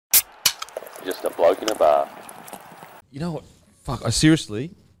just a bloke in a bar. You know what? Fuck, I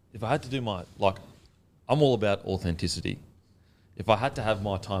seriously, if I had to do my, like, I'm all about authenticity. If I had to have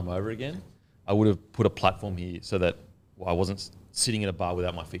my time over again, I would have put a platform here so that I wasn't sitting in a bar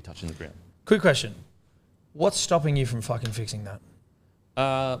without my feet touching the ground. Quick question. What's stopping you from fucking fixing that?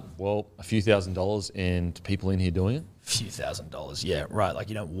 Well, a few $1,000s and people in here doing it. A few $1,000, yeah, right. Like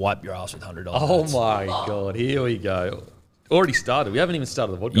you don't wipe your ass with $100. Oh notes. my God, here we go. Already started. We haven't even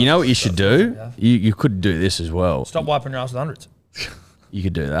started the podcast. You know what you should do? You could do this as well. Stop wiping your ass with hundreds. You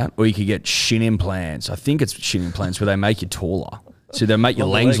could do that. Or you could get shin implants. I think it's shin implants where they make you taller. So they make your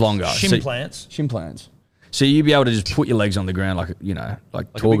legs longer. Shin implants. Shin implants. So you'd be able to just put your legs on the ground like, you know,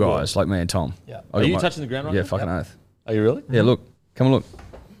 like tall guys like me and Tom. Yeah. Are you touching the ground right now? Yeah, fucking oath. Are you really? Yeah, look. Come and look.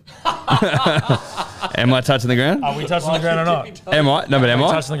 Am I touching the ground? Are we touching the ground or not? Am I? No, but am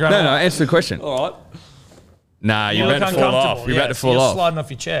I? touching the ground No, or no, not? answer the question. All right. Nah, you're You about look to fall off. uncomfortable. You're about to so fall you're off. sliding off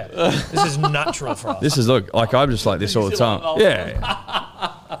your chair. This is natural for us. This is, look, like I'm just like this all the time.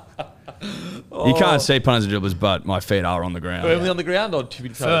 Yeah. You can't see punters and dribblers, but my feet are on the ground. Firmly on the ground or tippy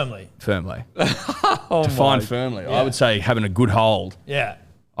toes? Firmly. Firmly. Oh Define firmly. I would say having a good hold. Yeah.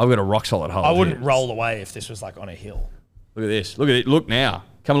 I've got a rock solid hold. I wouldn't here. roll away if this was like on a hill. Look at this. Look at it. Look now.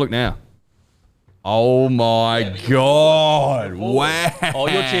 Come and look now. Oh my God. Wow. Oh,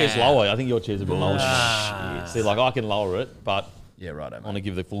 your chair's lower. I think your chair's a bit lower. See, like I can lower it, but Yeah, right. I want to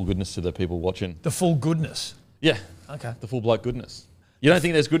give the full goodness to the people watching. The full goodness. Yeah. Okay. The full bloke goodness. You don't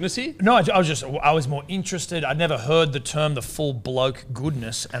think there's goodness here? No, I was more interested. I'd never heard the term the full bloke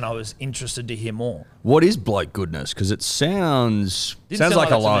goodness, and I was interested to hear more. What is bloke goodness? Because it sounds Sound like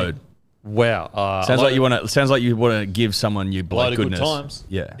a that to me. load. Wow. Sounds like you want to. Sounds like you want to give someone your bloke load of good goodness. times.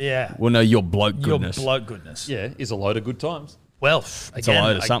 Yeah. Yeah. Well, no, your bloke goodness. Your bloke goodness. Yeah, is a load of good times. Well, It's a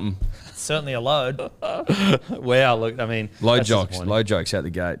load of something. Certainly a load. Wow, look, I mean... Load that's jokes. disappointing. Load jokes out the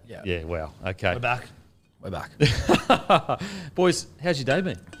gate. Yeah, wow. Okay. We're back. We're back. Boys, how's your day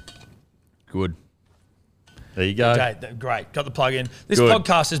been? Good. There you go. Okay, great. Got the plug in. This Good.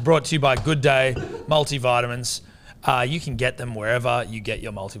 podcast is brought to you by Good Day Multivitamins. You can get them wherever you get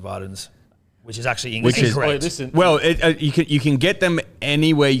your multivitamins, which is actually incorrect. Wait, listen. Well, you can get them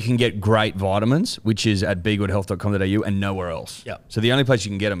anywhere you can get great vitamins, which is at begoodhealth.com.au and nowhere else. Yep. So the only place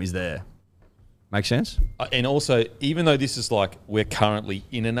you can get them is there. Make sense? And also, even though this is like we're currently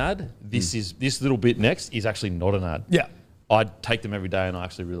in an ad, this little bit next is actually not an ad. Yeah. I'd take them every day, and I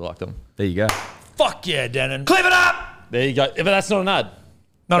actually really like them. There you go. Fuck yeah, Denon. Clip it up! There you go. But that's not an ad.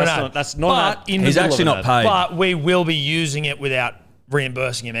 Not That's an ad. not- that's not an ad. in the He's middle actually of not an ad. paid. But we will be using it without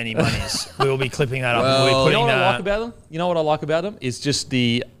reimbursing him any monies. We will be clipping that up. We'll be You putting know what I like about them? You know what I like about them? Is just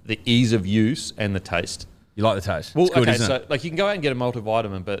the ease of use and the taste. You like the taste? Well, it's good, okay, isn't so it? like you can go out and get a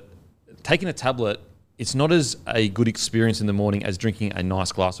multivitamin, but taking a tablet, it's not as a good experience in the morning as drinking a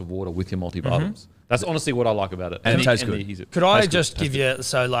nice glass of water with your multivitamins. That's honestly what I like about it. And it the- tastes the good. ease of- Could I tastes good, just tastes give you,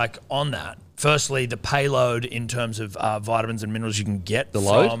 so like on that, firstly, the payload in terms of vitamins and minerals you can get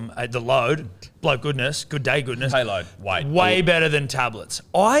load? from the load, bloke goodness, good day goodness. Payload. Way better than tablets.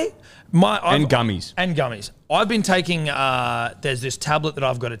 And gummies. And gummies. I've been taking, there's this tablet that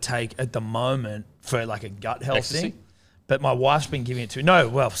I've got to take at the moment for like a gut health Ecstasy? thing. But my wife's been giving it to me. No,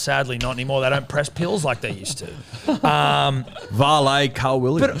 well, sadly not anymore. They don't press pills like they used to. Valet Carl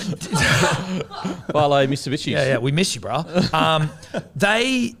Williams. Valet Mitsubishi. Yeah, we miss you, bro.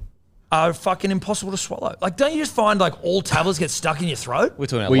 They are fucking impossible to swallow. Like, don't you just find like all tablets get stuck in your throat? We're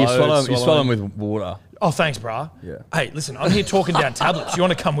talking about Well, you loads, swallow them with water. Oh, thanks, bro. Yeah. Hey, listen, I'm here talking down tablets. You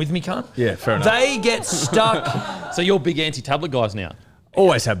want to come with me, cunt? Yeah, fair enough. They get stuck. So you're big anti-tablet guys now?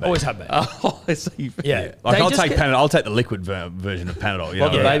 Always have been. Always have been. Oh, I see. Yeah. Like They I'll just take get- Panadol. I'll take the liquid version of Panadol. You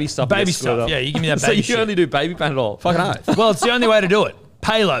Like know? the baby stuff. Baby gets split stuff. up. Yeah, you give me that So baby you shit. only do baby Panadol? Fucking oath. Well, it's the only way to do it.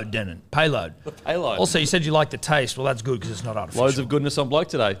 Payload, Denon. Payload. Payload. Also, you said you like the taste. Well, that's good because it's not artificial. Loads of goodness on bloke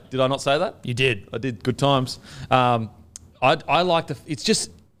today. Did I not say that? You did. I did. Good times. I like the. It's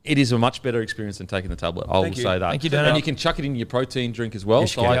just. It is a much better experience than taking the tablet. I will you. say that. Thank you, Dana. And you can chuck it in your protein drink as well.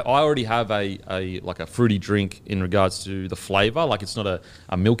 Yes, So you I can. already have a fruity drink in regards to the flavour. Like it's not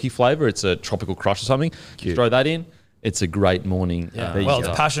a milky flavour. It's a tropical crush or something. You throw that in. It's a great morning. Yeah. There you Well, go.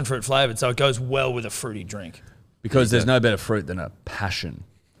 it's passion fruit flavored, so it goes well with a fruity drink. Because there's no better fruit than a passion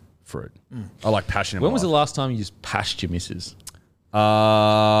fruit. I like passion. In When my was the life. last time you just pashed your missus?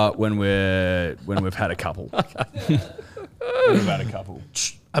 When we've had a couple. We've had a couple.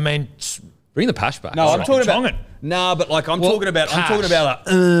 I mean, Bring the pash back. No, I'm talking about. Chonging. Nah, but like I'm Well, talking about pash. a good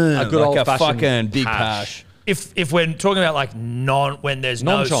like a old-fashioned fucking big pash. pash. if we're talking about like when there's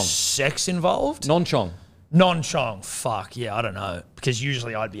no Non-chong. sex involved, Non-chong. Non-chong, fuck yeah, I don't know, because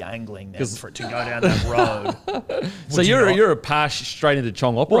usually I'd be angling then for it to go down that road. So you're a pash straight into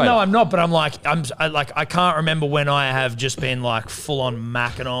chong operator. Well, no, I'm not, but I'm like I can't remember when I have just been like full on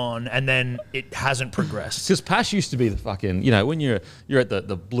macking on and then it hasn't progressed. Because pash used to be the fucking, you know, when you're at the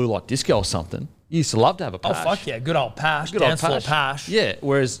blue light disco or something, you used to love to have a pash. Oh fuck yeah, good old pash, dance floor pash. Yeah,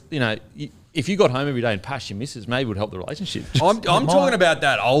 whereas you know. If you got home every day and passed your missus, maybe it would help the relationship. I'm talking about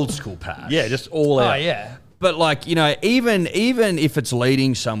that old school pash. Yeah, just all out. Oh yeah. But like, you know, even if it's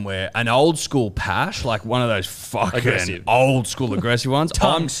leading somewhere, an old school pash, like one of those fucking Aggressive. old school aggressive ones.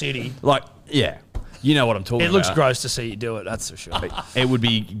 Tongue City. Like, yeah. You know what I'm talking about. It looks gross to see you do it, that's for sure. It would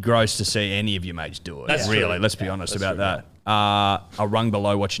be gross to see any of your mates do it. That's really. true. Let's be honest about that. A rung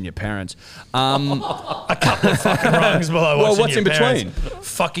below watching your parents. A couple of fucking rungs below watching what's your in between? parents.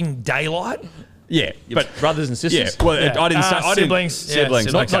 Fucking daylight. Yeah, but Brothers and sisters. yeah. Well, I didn't say siblings.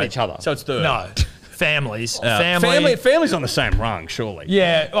 Siblings, So not okay. each other. So it's third. No. Families. Family's on the same rung, surely.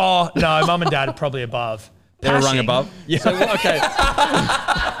 Yeah. Oh no, mum and dad are probably above. They're a rung Pashing. above. Yeah. So, okay.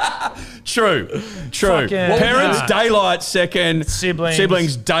 True. Fucking Parents, nah. daylight second.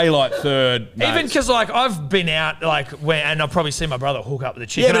 Siblings. Daylight third. Even mates. because like I've been out and I've probably seen my brother hook up with a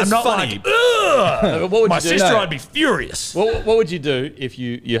chick, Yeah, and but I'm it's not funny. like, ugh. What would My you do? sister, No. I'd be furious. What would you do if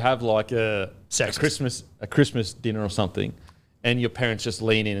you have like a Sexist. Christmas dinner or something, and your parents just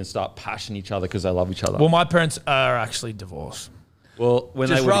lean in and start pashing each other because they love each other? Well, my parents are actually divorced. Well, when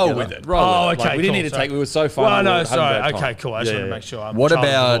Just they were roll together- with it. Roll Oh, with it. okay, Like, we didn't cool, need to sorry. take. We were so fun. Well, we no, were having a sorry. bad time. Okay, cool. I just want to make sure I'm. What child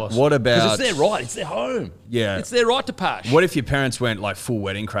about divorce. what Because about it's their right. It's their home. Yeah. It's their right to pash. what if your parents went like full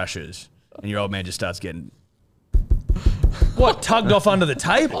wedding crashers and your old man just starts getting What tugged off under the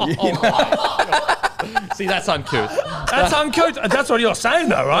table? See, that's uncouth. That's uncouth. That's what you're saying,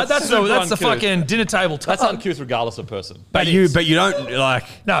 though, right? That's the super that's the uncouth. fucking dinner table tug. That's uncouth regardless of person. but you don't like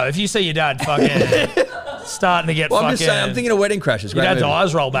No, if you see your dad fucking starting to get well, fucking, I'm just saying I'm thinking of wedding crashers. your Great dad's movie.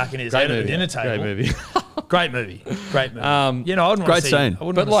 eyes roll back in his Great head at movie. the dinner table. Great movie. Great movie. Great movie. You know, I wouldn't great want to see. scene. I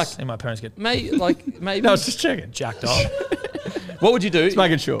wouldn't But want like- to see my parents get Maybe. No, I was just checking. jacked off. What would you do? Just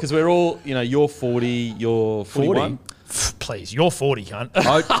making sure. Because we're all, you know, you're 40, you're 41. Please, you're 40, cunt.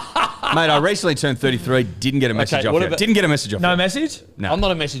 Mate, I recently turned 33. Didn't get a message Okay, off what yet. about- Didn't get a message off No yet. message? No. I'm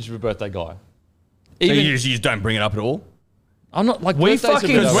not a message for a birthday guy. So Even, you just don't bring it up at all? I'm not like We birthdays are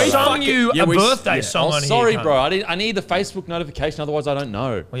fucking birthdays. sung you Yeah, a we- birthday yeah. song Oh, on sorry, here. cunt. bro. I need the Facebook notification, otherwise I don't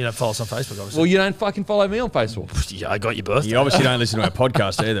know. Well, you don't follow us on Facebook, obviously. Well, you don't fucking follow me on Facebook. Yeah, I got your birthday. You obviously don't listen to our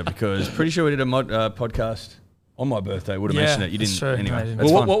podcast either because pretty sure we did a podcast on my birthday. Would have Yeah, mentioned it. You that's didn't. true. No, Anyway, I didn't.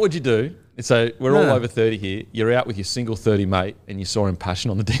 that's Well, fine. what would you do? So we're all No. over 30 here. You're out with your single 30 mate and you saw him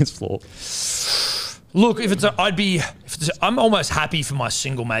passion on the dance floor. Look, I'm almost happy for my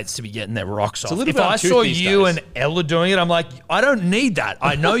single mates to be getting their rocks off. a little If bit I uncouth saw these you days. and Ella doing it, I'm like, I don't need that.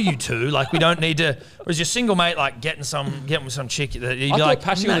 I know you two. Like, we don't need to. Whereas your single mate, like, getting with some chick that you're I thought like,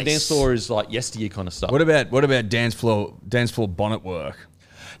 passion on the nice. dance floor is like yesteryear kind of stuff. What about dance floor bonnet work?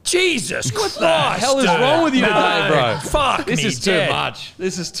 Jesus Christ. What the hell is wrong with you today, bro? Fuck This me is too dead. much.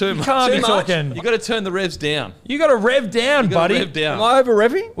 This is too much. can't be Too much. talking- You got to turn the revs down. You got to rev down, You got buddy. to rev down. Am I over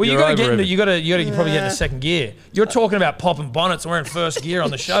revving? Well, you You're got to get into, over-revving. you got to probably get into second gear. You're talking about popping bonnets and wearing first gear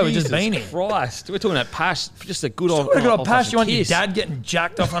on the show. We just Jesus been here. Christ. We're talking about pash, just a good old. What a good old pass. old-fashioned You want your kiss. dad getting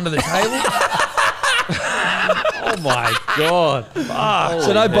jacked off under the table? Oh my God.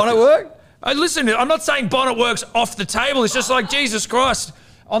 So no bonnet work? Listen, I'm not saying bonnet works off the table. It's just like, Jesus Christ.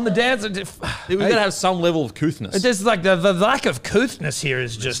 On the dance, We've got to have some level of couthness. there's like the lack of couthness here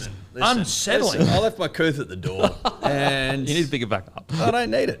is just unsettling. I left my couth at the door, and You need to pick it back up. I don't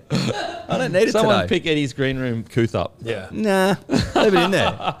need it. I don't need it Someone today. pick Eddie's green room couth up. Yeah. Nah, leave it in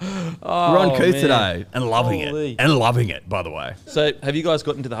there. We're on couth man. today and loving Holy. it. And loving it, by the way. So, have you guys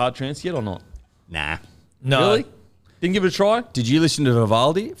got into the hard trance yet or not? Nah. No. Really? Didn't give it a try? Did you listen to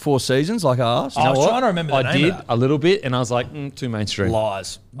Vivaldi 4 seasons like I asked? I was What? trying to remember the I name did of that. a little bit, and I was like, too mainstream.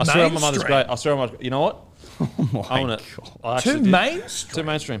 Lies. I swear on my mother's Mainstream. great. I swear on my. You know what? Oh I want to. Too mainstream. Too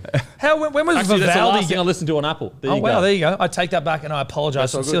mainstream. When was Actually, that's the Vivaldi? last thing I listened to on Apple. There Oh you wow, go. there you go. I take that back and I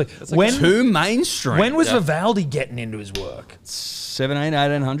apologise That's all sincerely. good. That's okay. When Too mainstream. when was Yeah. Vivaldi getting into his work? 7, 8,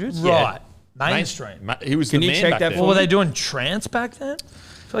 1800s? Right. Mainstream. He was Can the you man check back that then. Well, were they doing trance back then?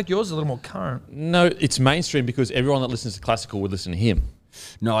 I feel like yours is a little more current. No, it's mainstream because everyone that listens to classical would listen to him.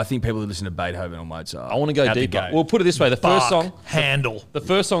 No, I think people who listen to Beethoven or Mozart. I want to go out the deeper. gate. We'll put it this way: the first Bach, song, Handel. the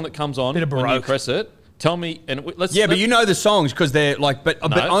first song that comes on Bit of when you Baroque. press it. Tell me, and let's. Yeah, but you know the songs because they're like, but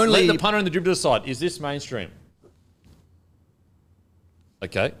only. let the punter and the dribble to the side. Is this mainstream?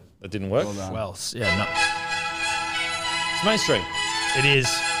 Okay, that didn't work. Well, yeah, It's mainstream. no, it is.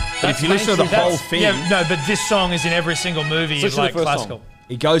 But if you listen to the mainstream. whole That's- thing, Yeah, no, but this song is in every single movie of Listen to like the first classical. song.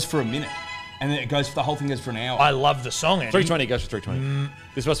 it goes for a minute. And then it goes for the whole thing goes for an hour. I love the song. 320 goes for 320.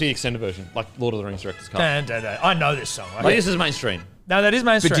 This must be the extended version, like Lord of the Rings director's cut. I know this song. Like, this is mainstream. No, that is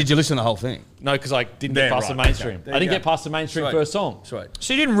mainstream. But did you listen to the whole thing? No, because I didn't get past the mainstream. Okay. I didn't get past the mainstream first song. Sweet.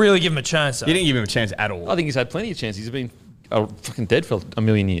 So you didn't really give him a chance, though. You didn't give him a chance at all. I think he's had plenty of chances. He's been fucking dead for a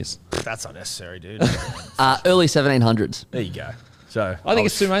million years. That's unnecessary, dude. Early 1700s. There you go. So I think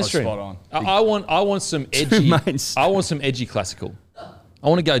it's too mainstream. Spot on. I want some edgy. I want some edgy classical. I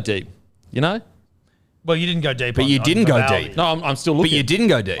want to go deep. You know. Well, you didn't go deep. But you didn't go deep. No, I'm still looking. But you didn't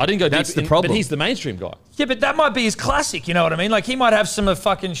go deep. I didn't go deep. That's the problem. But he's the mainstream guy. Yeah, but that might be his classic. You know what I mean? Like he might have some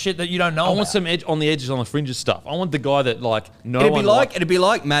fucking shit that you don't know. I want some edge on the edges, on the fringes stuff. I want the guy that like It'd be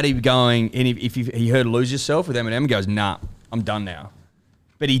like Matty going, and if he heard "Lose Yourself" with Eminem, goes, "Nah, I'm done now."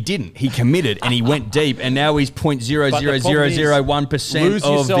 But he didn't. He committed and he went deep, and now he's 0.00001%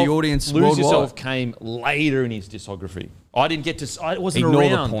 of the audience Lose worldwide. Yourself came later in his discography. I didn't get to. I wasn't Ignore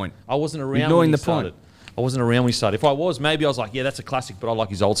around. the point. I wasn't around. Ignoring when he the point. started. I wasn't around when he started. If I was, maybe I was like, yeah, that's a classic, but I like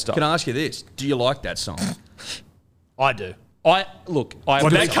his old stuff. Can I ask you this? Do you like that song? I do. When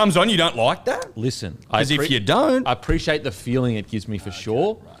that comes on, you don't like that? Listen, Because if you don't... I appreciate the feeling it gives me for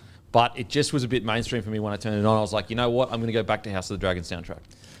sure, but it just was a bit mainstream for me when I turned it on. I was like, you know what? I'm going to go back to House of the Dragon soundtrack.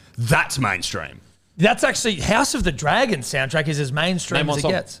 That's mainstream. That's actually House of the Dragon soundtrack is as mainstream as it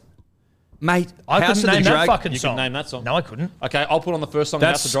gets. Mate, I House couldn't of the name that Dragon... fucking You song. can name that song. No, I couldn't. Okay, I'll put on the first song.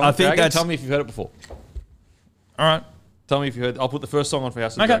 That's- House of I think Dragon. that's- Tell me if you've heard it before. All right. Tell me if you heard. I'll put the first song on for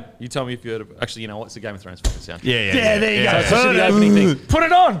House of the Okay. Dragon. You tell me if you heard it. Actually, you know what? It's the Game of Thrones fucking soundtrack. Yeah, there you go. It's literally the opening thing. Put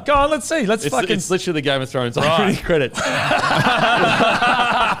it on. Go on. Let's see. Let's It's, fucking. it's literally the Game of Thrones. Right. Opening credits.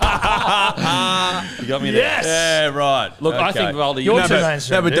 You got me there. Yes. Yeah, right. Look, I Okay. think Vivaldi. You're you too know,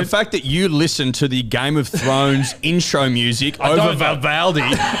 mainstream. No, but the dude. fact that you listen to the Game of Thrones intro music over don't know. Vivaldi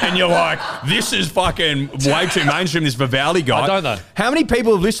and you're like, this is fucking way too mainstream, this Vivaldi guy. I don't know. How many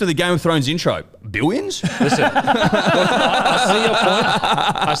people have listened to the Game of Thrones intro? Billions? Listen,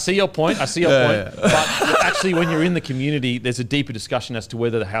 I see your point. But actually, when you're in the community, there's a deeper discussion as to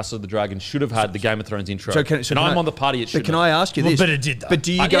whether the House of the Dragon should have had the Game of Thrones intro. And I'm on the party. It should. But can I ask you this? but it did, though. But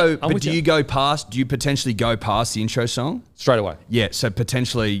do you Yeah, go? I'm But with do you. you go past? Do you potentially go past the intro song? straight away? Yeah. So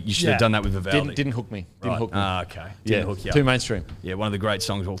potentially you should have Yeah. done that with Vivaldi. Didn't hook me. Didn't hook me. Ah, okay. Yeah, Didn't hook you. too mainstream. Yeah, one of the great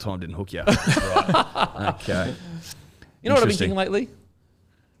songs of all time didn't hook you. Right. Okay. You know what I've been Interesting. thinking lately?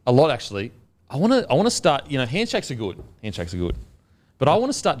 A lot, actually. I want to start. You know, handshakes are good. But I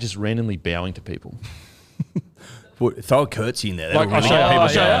want to start just randomly bowing to people. Throw a curtsy in there. That'll Like, I'll really show you. get people I'll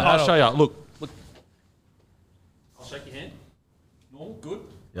show you. going. I'll show you. Look. I'll shake your hand. Normal, good.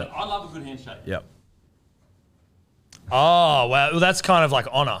 Yep. I love a good handshake. Yep. Oh, well, that's kind of like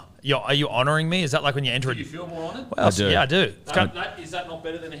honor. Are you honoring me? Is that like when you enter Do you feel more honoured? I do. Yeah, I do. Is that not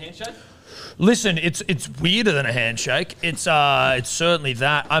better than a handshake? Listen, it's weirder than a handshake. It's certainly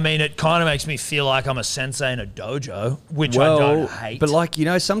that. I mean, it kind of makes me feel like I'm a sensei in a dojo, which I don't hate. But like, you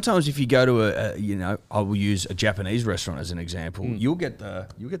know, sometimes if you go to you know, I will use a Japanese restaurant as an example. You'll get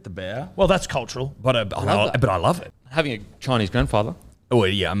the bow. well, that's cultural. But I love it. Having a Chinese grandfather. Oh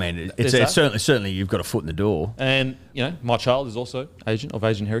yeah, I mean, it's that. certainly you've got a foot in the door. And, you know, my child is also of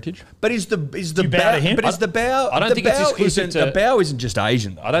Asian heritage. But is the you bow bow? to him? But is the bow? I don't the think it's bow exclusive isn't- to- The bow isn't just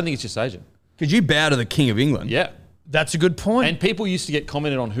Asian though. I don't think it's just Asian. Because you bow to the King of England. Yeah. That's a good point. And people used to get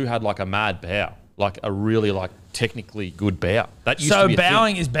commented on who had like a mad bow, like a really like technically good bow. That used So to be a thing.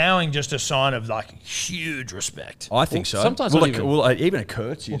 bowing is bowing just a sign of like huge respect. I think so. sometimes well, not even a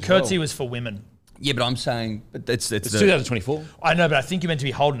curtsy. Well, as curtsy well. was for women. Yeah, but I'm saying, but it's It's 2024. I know, but I think you're meant to be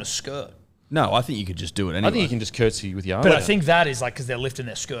holding a skirt. No, I think you could just do it anyway. I think you can just curtsy with your arm. But I think that is like because they're lifting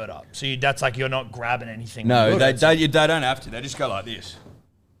their skirt up. So that's like you're not grabbing anything. No, Good. they don't have to. They just go like this.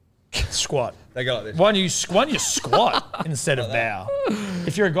 Squat. They go like this. Why don't you squat instead of bow?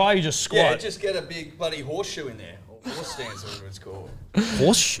 If you're a guy, you just squat. just get a big bloody horseshoe in there. Or horse stance, or whatever it's called.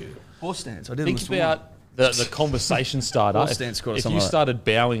 Horseshoe. Horse stance. I did think about the conversation starter. Horse stance squat or if something you like that. started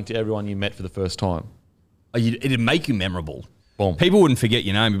bowing to everyone you met for the first time. It'd make you memorable. Boom. People wouldn't forget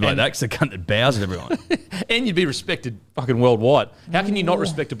your name. You'd be like, And- that's the cunt that bows at everyone. And you'd be respected fucking worldwide. How can you not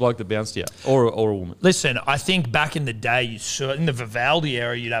respect a bloke that bounced to you? Or a woman? Listen, I think back in the day, in the Vivaldi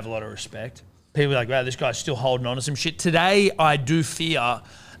era, you'd have a lot of respect. People were like, wow, this guy's still holding on to some shit. Today, I do fear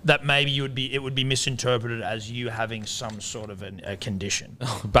that maybe it would be misinterpreted as you having some sort of a condition.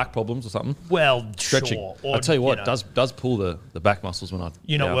 Back problems or something? Well, Stretching. sure. I'll tell you what, know, does pull the back muscles when I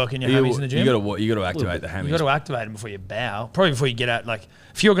you're not bow. working your hammies in the gym. You got to activate the hammies. You got to activate them before you bow. Probably before you get out. Like,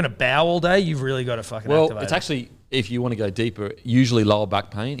 if you're going to bow all day, you've really got to fucking Well, activate it's them. actually, if you want to go deeper, usually lower back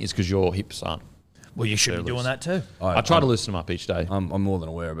pain is because your hips aren't. Well, you should be doing that too. I try to loosen them up each day. I'm more than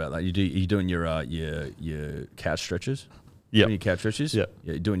aware about that. You're doing your couch stretches. Yeah. When you couch stretches? Yeah.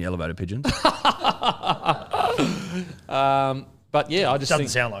 Yeah, you're doing your elevator pigeons. But yeah, I just Doesn't think,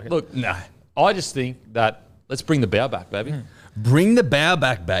 sound like it. Look, No. I just think that let's bring the bow back, baby. Bring the bow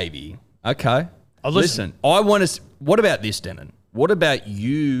back, baby. Okay. I'll Listen, I want to. What about this, Denon? What about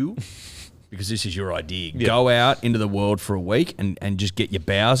you? Because this is your idea. Go out into the world for a week and just get your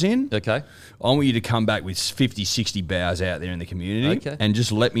bows in. Okay. I want you to come back with 50, 60 bows out there in the community and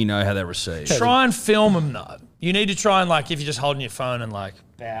just let me know how they're received. Try and film them though. You need to try and like if you're just holding your phone and like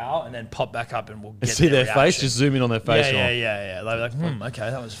bow and then pop back up and we'll get See their reaction. face, just zoom in on their face. Yeah. They'll be like, okay,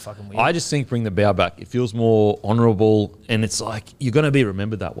 that was fucking weird. I just think bring the bow back. It feels more honourable, and it's like you're going to be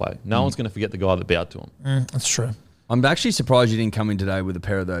remembered that way. No one's going to forget the guy that bowed to him. That's true. I'm actually surprised you didn't come in today with a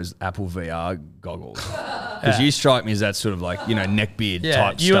pair of those Apple VR goggles. Because you strike me as that sort of like, neckbeard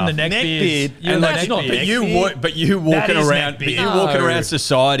type you stuff. and the neckbeard. You and the neckbeard. But you walking is around, neckbeard. around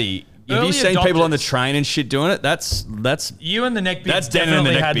society. Have Early you seen people on the adopters. train and shit doing it? That's You and the neckbeard That's Denon and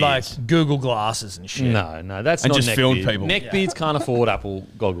the definitely had neckbeards. like Google glasses and shit. No, that's And not just neckbeard. filmed people. Neckbeards can't afford Apple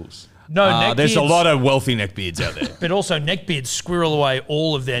goggles. No, neckbeards. there's a lot of wealthy neckbeards out there. But also neckbeards squirrel away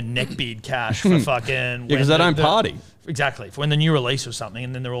all of their neckbeard cash for fucking... Yeah, because they don't party. Exactly. For when the new release or something,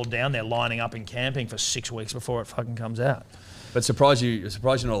 and then they're all down there lining up and camping for 6 weeks before it fucking comes out. But surprised you're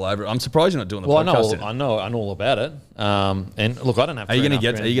not all over it. I'm surprised you're not doing the Well, podcast. I know all about it. And look, I don't have. Are you going to $3.5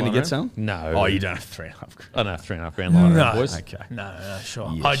 get? Are you going to lying get around. some? No. Oh, you don't have $3.5 grand. I don't have $3.5 grand lying around, boys. Okay. No, sure.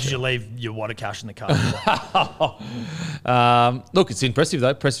 Yeah, Did you leave your water cash in the car? Look, it's impressive though.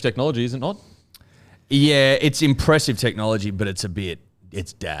 Impressive technology, is it not? Yeah, it's impressive technology, but it's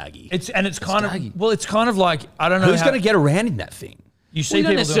daggy. It's kind of it's kind of like I don't know Who's going to get around in that thing? You see Well, you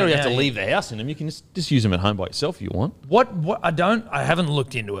don't people necessarily doing have it to now. leave the house in them. You can just use them at home by yourself if you want. What I haven't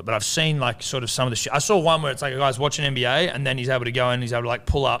looked into it, but I've seen like sort of some of the shit. I saw one where it's like a guy's watching NBA and then he's able to go and he's able to like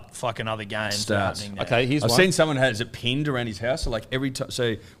pull up fucking other games. that are Stats. happening there. Okay, here's I've one. seen someone has it pinned around his house. So like every time,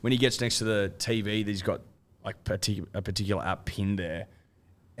 so when he gets next to the TV, he's got like a particular app pinned there,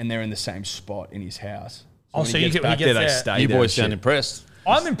 and they're in the same spot in his house. Oh, when so he you gets get- when back he there, gets they there- stay You there. boys and sound shit. impressed.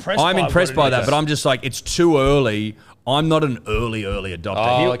 I'm impressed. I'm impressed by that, but I'm just like, it's too early. I'm not an early adopter.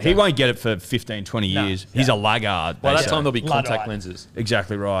 Oh, He won't get it for 15, 20 years. He's a laggard. By they that say. time, there'll be Luddite. contact lenses.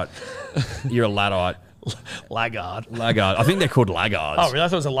 Exactly right. You're a Luddite. laggard. Laggard. I think they're called laggards. Oh, really? I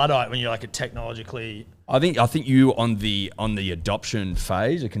thought it was a Luddite when you're like a technologically. I think you on the adoption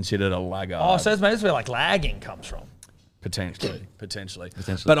phase are considered a laggard. Oh, so that's where like lagging comes from. potentially. Potentially.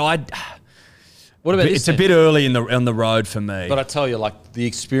 But What about it's this a bit early on the road for me. But I tell you, like the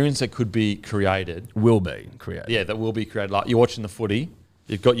experience that could be created. will be created. Yeah, that will be created. Like you're watching the footy,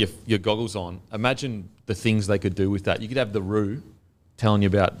 you've got your goggles on. Imagine the things they could do with that. You could have the Roo telling you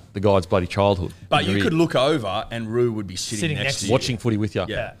about the guy's bloody childhood. But in you your could ear, look over and Rue would be sitting next to you. watching footy with you.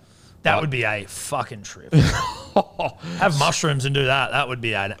 Yeah. That would be a fucking trip. Have mushrooms and do that. That would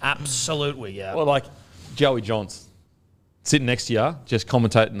be an absolute wig out. Or like Joey Johns sitting next to you, just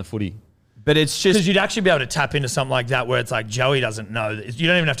commentating the footy. But it's Because just you'd actually be able to tap into something like that where it's like Joey doesn't know. You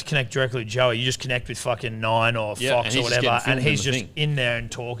don't even have to connect directly with Joey. You just connect with fucking Nine or Yeah, and Fox he's or just whatever, getting and filmed in he's the just thing. in there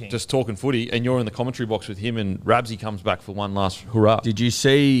and talking. Just talking footy, and you're in the commentary box with him, and Rabsy comes back for one last hurrah. Did you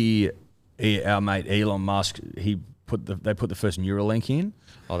see our mate Elon Musk? They put the first Neuralink in.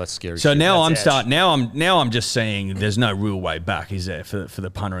 Oh, that's scary. So shit. now That's I'm now I'm just saying there's no real way back, is there, for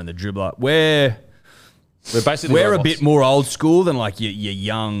the punter and the dribbler? We're basically a robots. bit more old school than like your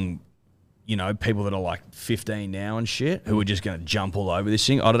young, people that are like 15 now and shit, who are just going to jump all over this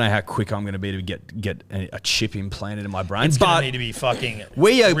thing. I don't know how quick I'm going to be to get a chip implanted in my brain. it's going But to need to be fucking.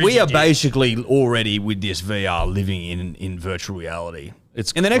 we are rigid. basically already with this VR living in virtual reality.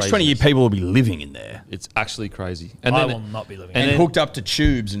 It's in the next 20 years, craziness. people will be living in there It's actually crazy. And I then, will not be living. and in and then- hooked up to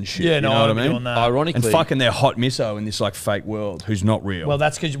tubes and shit. Yeah, you no, know I what I won't be mean? doing that. ironically, And fucking their hot misso in this like fake world who's not real. Well,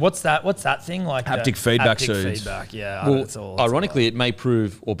 that's because what's that thing like? Haptic feedback haptic suits. feedback. Yeah. well, that's all. ironically, it may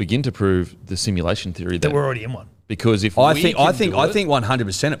prove or begin to prove the simulation theory that that we're already in one. because if I we think can do it,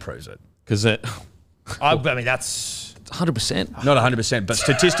 100% it proves it. because that I mean, that's 100%. Not 100%, but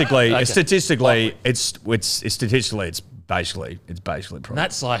statistically, Okay. statistically, it's basically proven.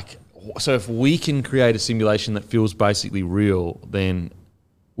 That's like, so if we can create a simulation that feels basically real, then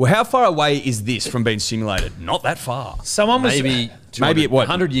Well, how far away is this from being simulated? Not that far. someone was maybe 'Maybe what?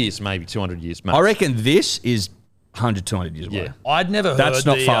 100 years, maybe 200 years. Max. I reckon this is 100, 200 years away. Yeah. I'd never heard That's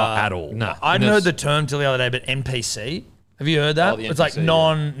not the, far at all. No. I hadn't And heard the it's- term till the other day, but NPC. Have you heard that? Oh, the It's like NPC,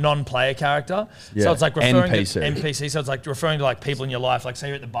 yeah. non-player character. Yeah. So it's like referring NPC. to NPC. So it's like referring to like people in your life. Like say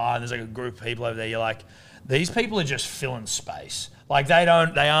you're at the bar and there's like a group of people over there. You're like, these people are just filling space. Like they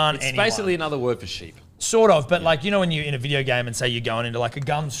aren't It's anyone. basically another word for sheep. Sort of, but like, you know, when you're in a video game and say you're going into like a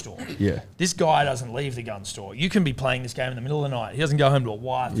gun store. Yeah. This guy doesn't leave the gun store. You can be playing this game in the middle of the night. He doesn't go home to a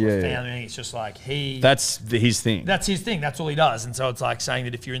wife or a family. It's just like That's his thing. That's his thing. That's all he does. And so it's like saying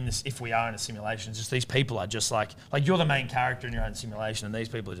that if we are in a simulation, it's just these people are just like you're the main character in your own simulation, and these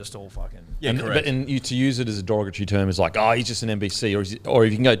people are just all fucking. Yeah, correct. To use it as a derogatory term is like, oh, he's just an NPC, or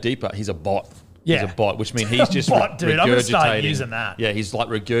if you can go deeper, he's a bot. Yeah. He's a bot, which means he's just bot, dude. I'm gonna start regurgitating. using that. Yeah, he's like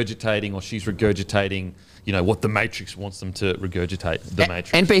regurgitating, or she's regurgitating, you know, what the Matrix wants them to regurgitate. The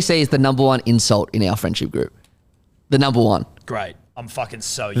Matrix. NPC is the number one insult in our friendship group. The number one. Great. I'm fucking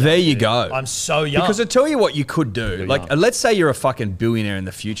so young. There you dude. go. I'm so young. Because I tell you what you could do. Like, young. let's say you're a fucking billionaire in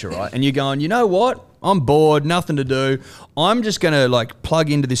the future, right? And you're going, you know what? I'm bored, nothing to do. I'm just going to like plug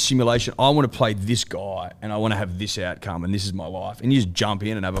into this simulation. I want to play this guy and I want to have this outcome and this is my life. And you just jump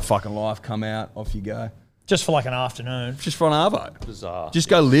in and have a fucking life, come out, off you go. just for like an afternoon. Just for an arvo. Bizarre. Just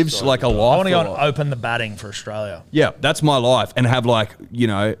go live so like a bizarre. life. I want to go and for- open the batting for Australia. Yeah, that's my life. And have like, you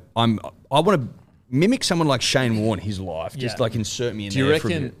know, I want to mimic someone like Shane Warne, his life. Just Yeah. like insert me in Do you there for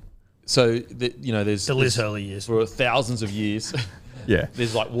a reckon? bit. So you know, there's The Liz Hurley years. for thousands of years. Yeah.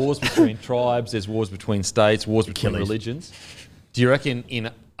 There's like wars between tribes. There's wars between states. Wars between Achilles. religions. Do you reckon in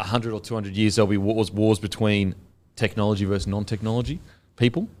 100 or 200 years there'll be wars between technology versus non-technology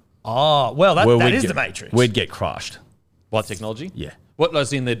people? Oh, well, that we'd is get- the Matrix. We'd get crushed. By technology? Yeah. What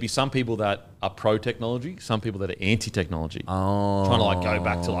as in there'd be some people that are pro-technology, some people that are anti-technology. Oh. Trying to like go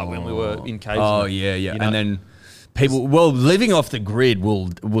back to like when we were in caves. Oh, and- yeah, yeah. you know, And then people, well, living off the grid will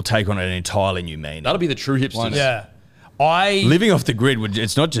take on an entirely new meaning. that'll be the true hipsters. Yeah. Living off the grid,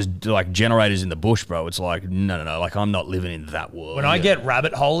 it's not just like generators in the bush, bro. It's like, no. Like, I'm not living in that world. When I get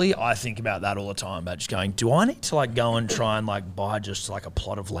rabbit holey, I think about that all the time. About just going, do I need to like go and try and like buy just like a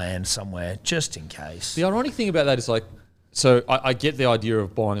plot of land somewhere just in case? The ironic thing about that is like, so I get the idea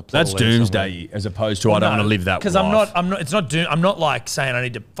of buying a plot That's of land doomsday as opposed to I don't want to live that because life. I'm not. It's not. I'm not like saying I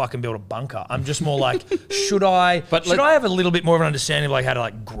need to fucking build a bunker. I'm just more like, should I have a little bit more of an understanding of like how to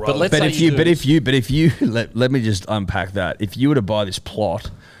like grow? But let's But say if you you let me just unpack that. If you were to buy this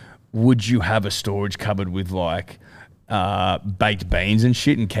plot, would you have a somage cupboard with like baked beans and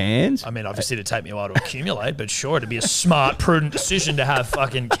shit in cans? I mean, obviously, it'd take me a while to accumulate, but sure, it'd be a smart, prudent decision to have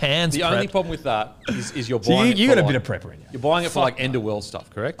fucking cans. The only problem with that is you're So buying. you it got for a bit like- of prepper in you. You're buying it for Fuck like end of world stuff,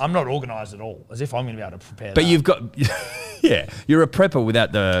 correct? I'm not organised at all, as if I'm going to be able to prepare. But that you've got, yeah, you're a prepper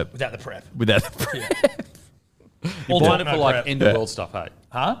without the without the prep. You're All buying talk, it no for like prep. end of world stuff, hey?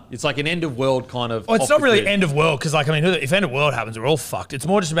 Huh? It's like an end of world kind of. Well, it's off not the really grid. end of world because, like, I mean, if end of world happens, we're all fucked. It's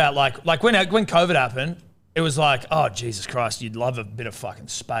more just about like when COVID happened, it was like, oh Jesus Christ, you'd love a bit of fucking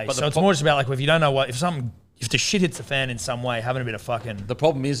space. But So it's more just about like if you don't know if the shit hits the fan in some way, having a bit of fucking. The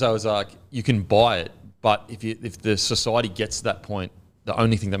problem is though, is like you can buy it, but if the society gets to that point, the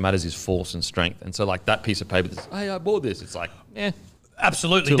only thing that matters is force and strength. And so like that piece of paper, that's, hey, I bought this. It's like,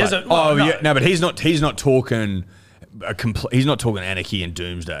 Absolutely. Too There's late. a, well, yeah, no, but he's not talking he's not talking anarchy and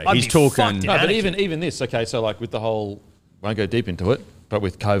doomsday. I'd He's be talking fucked no, but Anarchy. even this, okay, so like with the whole, won't go deep into it, but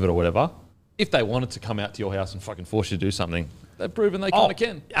with COVID or whatever, if they wanted to come out to your house and fucking force you to do something, they've proven they kind of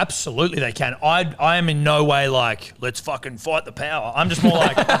can. Absolutely, they can. I am in no way like, let's fucking fight the power. I'm just more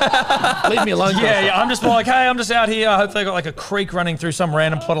like, Leave me alone. yeah. I'm just more like, hey, I'm just out here. Hopefully, I got like a creek running through some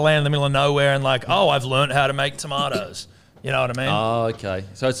random plot of land in the middle of nowhere, and like, oh, I've learned how to make tomatoes. You know what I mean? Oh, okay.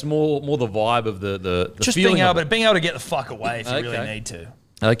 So it's more the vibe of the just feeling being of able to get the fuck away if you really Okay. need to.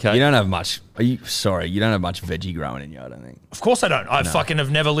 Okay. You don't have much. You don't have much veggie growing in you. I don't think. Of course I don't. I fucking have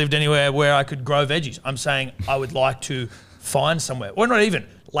never lived anywhere where I could grow veggies. I'm saying I would like to find somewhere, or not even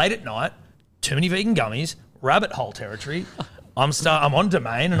late at night. Too many vegan gummies, rabbit hole territory. I'm on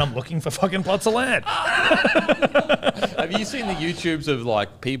Domain and I'm looking for fucking plots of land. Have you seen the YouTubes of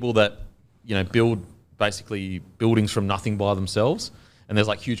like people that, you know, build basically buildings from nothing by themselves? And there's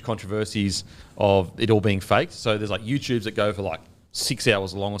like huge controversies of it all being faked. So there's like YouTubes that go for like 6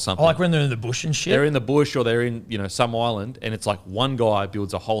 hours long or something. I like when they're in the bush and shit. They're in the bush or they're in, you know, some island, and it's like one guy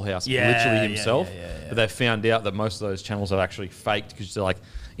builds a whole house literally himself. But they've found out that most of those channels are actually faked because they're like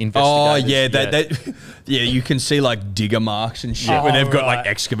Oh investigators. yeah, you can see like digger marks and shit when they've got like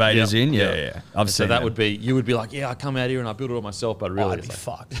excavators in. Yeah. I've So seen that would be, you would be like, yeah, I come out here and I build it all myself, but really I'd it's be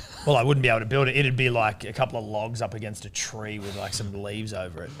like, fucked. Well, I wouldn't be able to build it. It'd be like a couple of logs up against a tree with like some leaves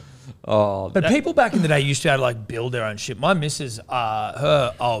over it. oh, But people back in the day used to be able to like build their own shit. My missus,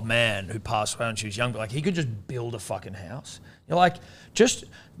 her old man who passed away when she was young, but like he could just build a fucking house. You're like, just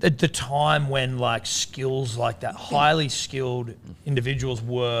the time when like skills like that, highly skilled individuals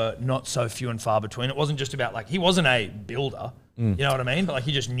were not so few and far between. It wasn't just about like, he wasn't a builder. You know what I mean? But like,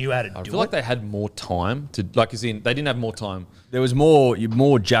 he just knew how to do it. I feel like they had more time to, like, as in, they didn't have more time. There was more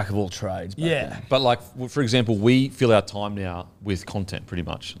jack of all trades. Back then. But like, for example, we fill our time now with content pretty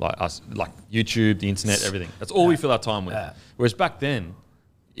much. Like us, like YouTube, the internet, everything. That's all we fill our time with. Whereas back then,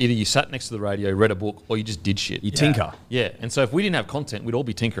 either you sat next to the radio, read a book, or you just did shit. You tinker. Yeah. And so if we didn't have content, we'd all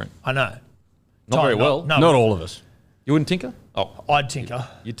be tinkering. I know. Not very well. No, Not all of us. You wouldn't tinker? Oh, I'd tinker.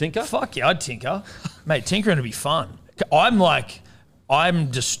 you'd tinker? Fuck yeah, I'd tinker. Mate, tinkering would be fun.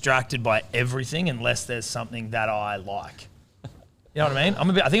 I'm distracted by everything unless there's something that I like. You know what I mean?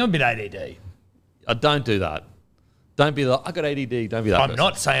 I think I'm a bit ADD. Don't do that. Don't be like, I got ADD. Don't be that I'm person.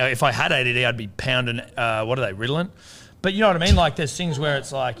 not saying if I had ADD, I'd be pounding, what are they, Ritalin? But you know what I mean? Like, there's things where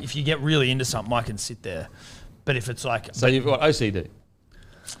it's like, if you get really into something, I can sit there. But if it's like... So you've got OCD?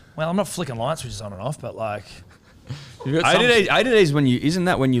 Well, I'm not flicking light switches on and off, but like... ADD is when you, isn't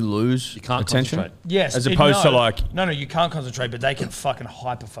that when you lose attention? Concentrate. Yes. As opposed to like... No, you can't concentrate, but they can fucking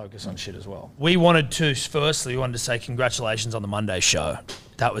hyper-focus on shit as well. We wanted to say congratulations on the Monday show.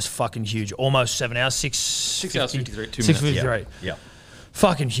 That was fucking huge. Almost 7 hours, 6 hours, 53, 2 6:53. minutes. Yeah.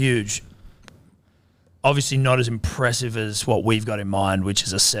 Fucking huge. Obviously not as impressive as what we've got in mind, which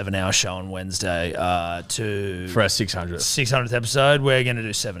is a 7-hour show on Wednesday For our 600th. 600th episode. We're going to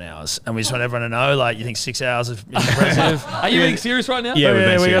do 7 hours. And we just want everyone to know, like, you think 6 hours is impressive? Are you being serious right now? Yeah,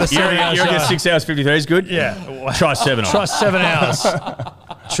 we got a you 7 hour reckon show. 6 hours 53 is good? Yeah. Try 7 Try 7 hours.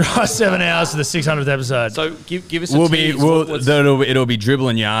 Try 7 hours for the 600th episode. So give us a tease. It'll be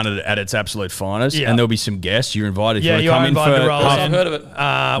dribbling yarn at its absolute finest, Yeah. and there'll be some guests. You're invited. Yeah, If you you are want to come in invited to for roll I've in. heard of it.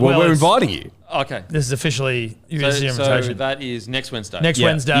 well, we're it's- inviting you. Okay. This is officially your So invitation. that is next Wednesday. Next Yeah.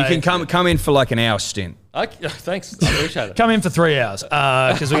 Wednesday. You can come in for like an hour stint. Okay. Thanks. I appreciate it. Come in for 3 hours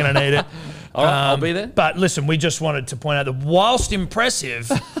because we're going to need it. All right, I'll be there. But listen, we just wanted to point out that whilst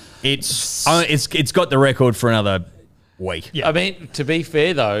impressive, It's got the record for another week. Yeah. I mean, to be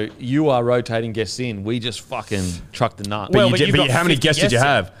fair though, you are rotating guests in. We just fucking trucked the nut. Well, But but you you've got how many 50 guests did you guests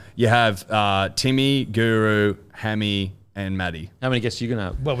have? You have Timmy, Guru, Hammy, and Maddie. How many guests are you going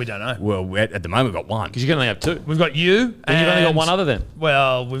to have? well, we don't know. Well, at the moment we've got one. Because you can only have 2. We've got you, And you've only got one other then.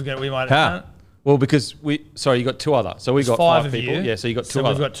 Well, we might. How? Well, because you got 2 other. So we got 5 5 of people. you. Yeah, so you got 2 So other.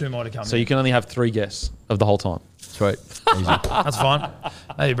 we've got 2 more to come. So in. you can only have 3 guests of the whole time. Sweet. Easy. That's fine.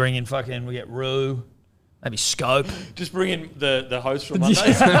 Maybe bring in we get Rue, maybe Scope. Just bring in the host from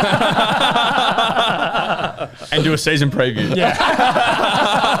Monday. And do a season preview. Yeah.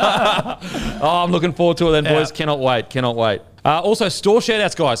 Oh, I'm looking forward to it then, boys. Cannot wait. Also, store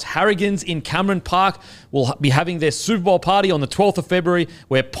shout-outs, guys. Harrigan's in Cameron Park will be having their Super Bowl party on the 12th of February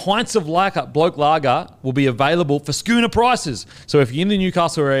where pints of bloke lager will be available for schooner prices. So if you're in the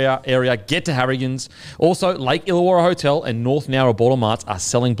Newcastle area, get to Harrigan's. Also, Lake Illawarra Hotel and North Nowra Bottle Marts are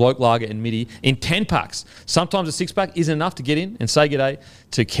selling bloke lager and midi in 10 packs. Sometimes a 6-pack isn't enough to get in and say g'day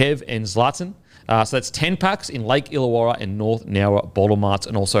to Kev and Zlatan. So that's 10 packs in Lake Illawarra and North Nowra Bottle Marts,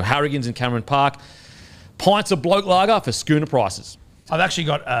 and also Harrigan's in Cameron Park. Pints of bloke lager for schooner prices. I've actually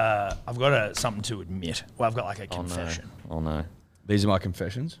got something to admit. Well, I've got like a confession. Oh no. These are my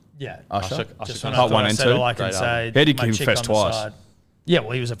confessions. Yeah. Usher. Just Part when I thought 1 I and said 2. all I can Great say. How did my you chick confess on the twice? side. Yeah,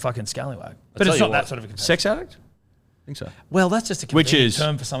 well, he was a fucking scallywag. But tell it's you not that what. sort of a confession. Sex addict? I think so. Well, that's just a Which convenient is-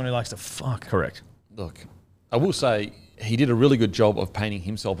 term for someone who likes to fuck. Correct. Look, I will say he did a really good job of painting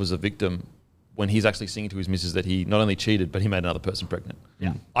himself as a victim when he's actually singing to his missus that he not only cheated, but he made another person pregnant.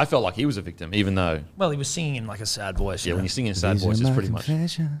 Yeah. I felt like he was a victim, even though, Well, he was singing in like a sad voice. yeah, you when know? you're singing a sad voice, it's pretty much.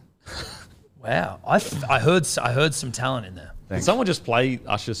 Wow. I heard some talent in there. Did someone just play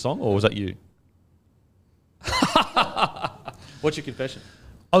Usher's song, or was that you? What's your confession?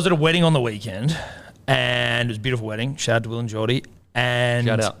 I was at a wedding on the weekend, and it was a beautiful wedding. Shout out to Will and Geordie. And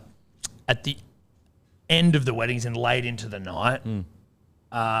Shout out. at the end of the weddings and late into the night,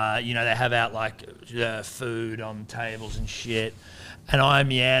 they have out like food on tables and shit. And I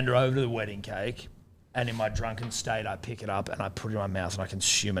meander over to the wedding cake, and in my drunken state, I pick it up and I put it in my mouth and I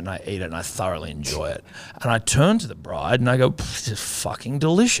consume it and I eat it and I thoroughly enjoy it. And I turn to the bride and I go, "This is fucking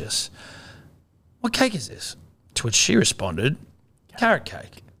delicious. What cake is this?" To which she responded, "Carrot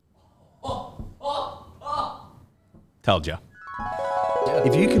cake." Told ya.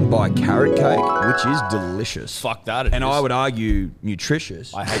 If you can buy carrot cake, which is delicious. Fuck that. it And is. I would argue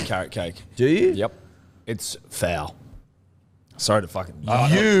nutritious. I hate carrot cake. Do you? Yep. It's foul. Sorry to fucking.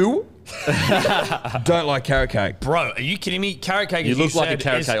 You don't like carrot cake. Bro, are you kidding me? Carrot cake You as look like a said,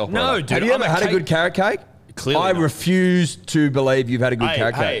 carrot is- cake operator. No, dude. Have you I'm ever had a cake- good carrot cake? Clearly I not. refuse to believe you've had a good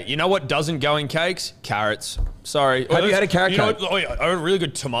carrot cake. Hey, you know what doesn't go in cakes? Carrots. Sorry. Have you had a carrot know cake? what? Oh, yeah, I had a really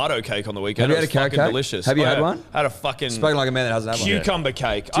good tomato cake on the weekend. Have you It had a carrot was fucking cake? delicious. Have you Oh, had yeah. one? Had a fucking Spoken like a man that hasn't had one. cucumber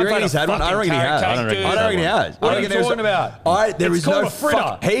cake. Do you I've reckon he's had one? I don't reckon he has. I don't reckon I don't reckon he has. What I are you reckon there's talking a- about? There It's is called no a fritter.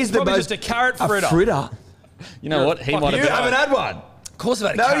 fuck- He's the Probably most just a carrot fritter. A fritter. You know what? He might You have been. haven't had one. Of course I've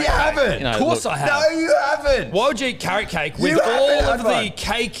had a No, carrot you cake. haven't. You know, Of course look- I have. No, you haven't. Why would you eat carrot cake with You haven't all had of the one.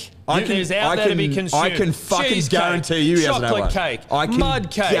 cake I can- there's out I there to be can- consumed? I can fucking Cheesecake, guarantee you he hasn't had chocolate one. cake, I can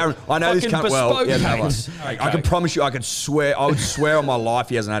mud cake, I know this fucking can't well. bespoke He hasn't had one. cakes. I can promise you. I would swear on my life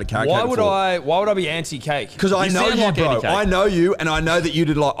he hasn't had a carrot cake. Why would before. I be anti-cake? Because I You know sound you, like bro. Andy Cake. I know you, and I know that you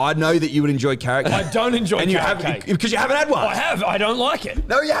did. I know that you would enjoy carrot cake. I don't enjoy and you carrot haven't cake. because you haven't had one. I have. I don't like it.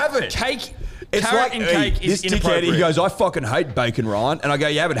 No, you haven't. Cake. It's Carrot like and cake this is dickhead. inappropriate. He goes, "I fucking hate bacon, Ryan," and I go,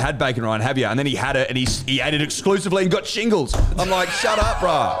 "You haven't had bacon, Ryan, have you?" And then he had it, and he ate it exclusively and got shingles. I'm like, "Shut up,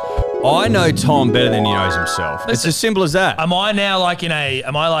 bro." I know Tom better than he knows himself. It's as simple as that. Am I now like in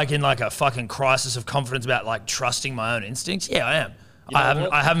a fucking crisis of confidence about like trusting my own instincts? Yeah, I am.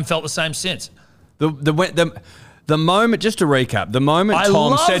 I haven't felt the same since. The moment, just to recap, the moment I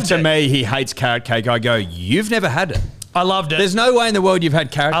Tom said loved to it. me he hates carrot cake, I go, "You've never had it. I loved it. There's no way in the world you've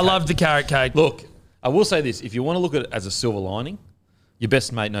had carrot I cake." loved the carrot cake. Look, I will say this: if you want to look at it as a silver lining, your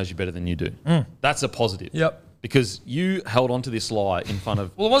best mate knows you better than you do. That's a positive. Yep. Because you held on to this lie in front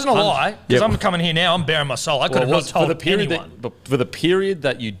of. Well, it wasn't a lie because Yep. I'm coming here now. I'm bearing my soul. I could Well, have it not was told for the period anyone. but for the period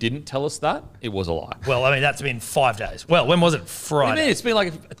that you didn't tell us that, it was a lie. Well, I mean, that's been 5 days. Well, when was it? I Friday. mean, it's been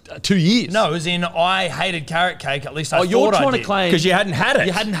like 2 years. No, it was in I hated carrot cake. At least I Oh, thought you're I trying to did. claim because you hadn't had it.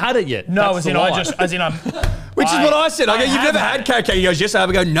 you hadn't had it yet. No, That's as the in lie. I'm. Which is what I said. I go, "You've have never had carrot cake." He goes, "Yes, I have."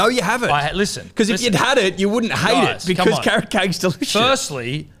 I go, "No, you haven't." Listen. Because if you'd had it, you wouldn't hate Guys, it come because on. carrot cake's delicious.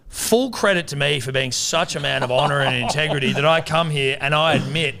 Firstly, full credit to me for being such a man of honor and integrity that I come here and I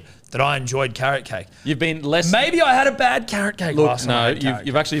admit that I enjoyed carrot cake. You've been less. Maybe I had a bad carrot cake Look, last night. no,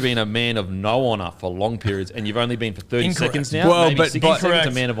 you've actually been a man of no honour for long periods, and you've only been for 30 Incorrect. seconds now. Well, maybe but- 60 but- seconds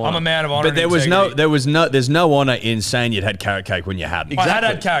a man of honour. I'm a man of honor. But there and was integrity. there's no honor in saying you'd had carrot cake when you hadn't. I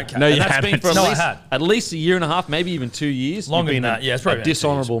had carrot cake. No, And you that's been haven't. for No, I had. at least a year and a half, maybe even 2 years. Longer You've than been that. Yeah, it's a probably been 2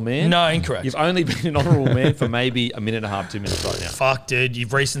 dishonourable man. No, incorrect. You've only been an honourable man for maybe a minute and a half, 2 minutes right now. Fuck, dude.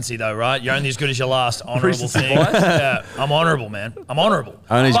 You've recency though, right? You're only as good as your last honourable Recency thing. bias? Yeah, I'm honourable, man. I'm honourable.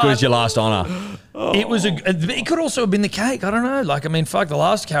 Only as good But as your last honor. It was it could also have been the cake. I don't know. Like, I mean, fuck, the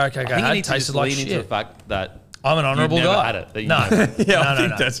last carrot cake I, I think you had need to just tasted like lean into the shit. fact that I'm an honourable never guy. had it, that you No, know. no, I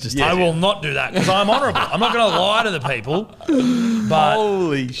think that's just I it. will not do that because I'm honourable. I'm not going to lie to the people. But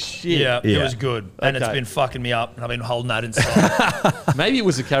holy shit. yeah, it Yeah. was good, and it's Okay. been fucking me up, and I've been holding that inside. Maybe it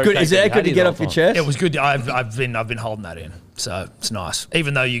was a carrot Good. cake. Is that good to get off your chest? It was good. I've been holding that in, so it's nice.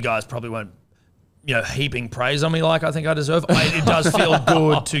 Even though you guys probably weren't, heaping praise on me like I think I deserve. It does feel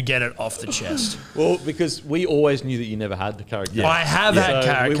good to get it off the chest. Well, because we always knew that you never had the carrot cake. I have had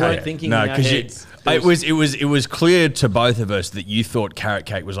carrot we cake. weren't thinking No, in our because heads. it was clear to both of us that you thought carrot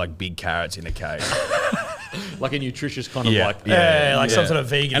cake was like big carrots in a cake. like a nutritious kind of Yeah. like. Yeah, like some sort of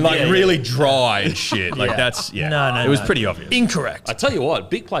vegan. And like yeah, really yeah. dry and shit. Like Yeah. that's No, It was no. pretty obvious. Incorrect. I tell you what,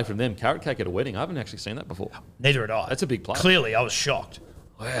 big play from them. Carrot cake at a wedding. I haven't actually seen that before. Neither had I. That's a big play. Clearly, I was shocked.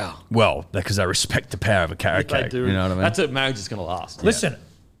 Wow. Well, because I respect the power of a carrot They cake. do. You know what I mean? That's a marriage is going to last. Listen,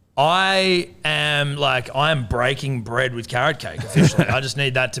 I am breaking bread with carrot cake officially. I just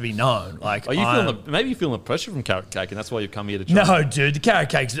need that to be known. Like, Are you maybe you're feeling the pressure from carrot cake, and that's why you've come here to try. No, dude, the carrot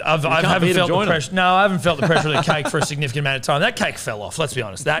cakes. I come haven't here to felt the join 'em. pressure. No, I haven't felt the pressure of the cake for a significant amount of time. That cake fell off. Let's be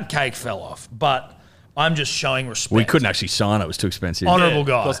honest. That cake fell off. But I'm just showing respect. we couldn't actually sign it. It was too expensive. Honourable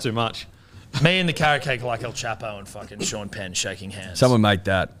guy. Costs too much. Me and the carrot cake are like El Chapo and fucking Sean Penn shaking hands. Someone make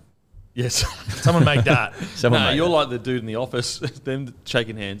that. Yes. Someone make that. Someone No, make you're that. like the dude in the office, them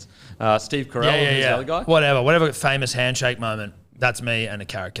shaking hands. Steve Carell, Yeah, who's the yeah, other guy. yeah. Whatever famous handshake moment. That's me and a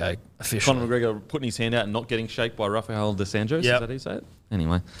carrot cake officially. Conor McGregor putting his hand out and not getting shaked by Rafael dos Anjos. Is Yep. that how you say it?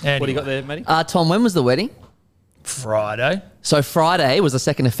 Anyway. What do you got there, Matty? Tom, when was the wedding? Friday. So Friday was the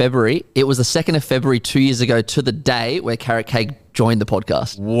 2nd of February. It was the 2nd of February 2 years ago to the day where Carrot Cake joined the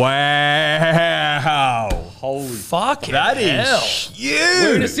podcast. Wow. Holy. Fucking That hell. is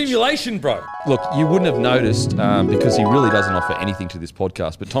We're in a huge. simulation, bro. Look, you wouldn't have noticed because he really doesn't offer anything to this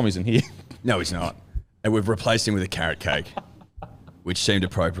podcast, but Tom isn't here. No, he's not. And we've replaced him with a carrot cake, which seemed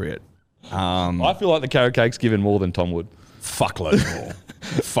appropriate. I feel like the carrot cake's given more than Tom would. Fuckloads more.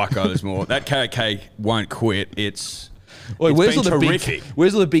 Fuckloads more. That carrot cake won't quit. It's Wait, been terrific.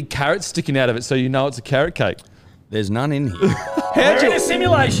 where's all the big carrots sticking out of it so you know it's a carrot cake? There's none in here. We're in a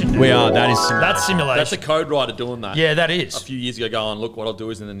simulation. Dude. We are. That is simulation. That's simulation. That's a code writer doing that. Yeah, that A is. few years ago going, look, what I'll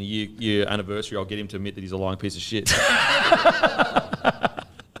do is, and then the year anniversary, I'll get him to admit that he's a lying piece of shit.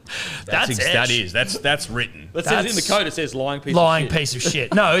 That's That's written. That says in the code, it says lying piece Lying of shit. piece of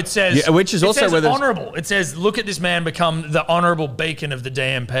shit. No, it says Yeah, which is it also says whether it's- honourable. It says, look at this man become the honourable beacon of the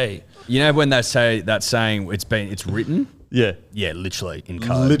DMP. You know when they say that saying it's written? Yeah. Yeah, literally in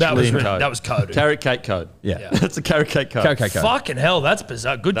code. That was in written. code. That was coded. Carrot cake code. Yeah. That's a carrot cake code. Okay. Fucking hell, that's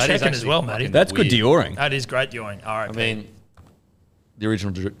bizarre. Good That is checking as actually well, fucking Matty. That's good weird. Dioring. That is great Dioring. I RIP. mean, the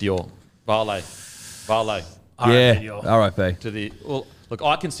original Dior. Varley. Yeah, Dior. R.I.P. To the well, look,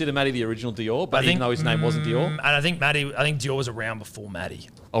 I consider Matty the original Dior, but I even think- though his name wasn't Dior. And I think Dior was around before Matty.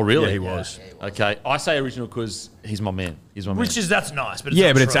 Oh, really? Yeah, he was. Okay, I say original because he's my man. He's my man. Which is, that's nice. But it's Yeah,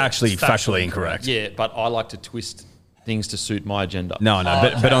 not but it's true. actually It's factually incorrect. yeah, but I like to twist things to suit my agenda. No,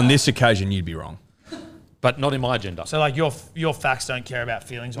 but on this occasion you'd be wrong. But not in my agenda. So like your facts don't care about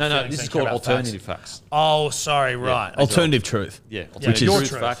feelings. Or No, feelings this don't is care called about alternative facts. facts. Oh, sorry. Right. Okay. Alternative truth. Yeah, Yeah, alternative your truth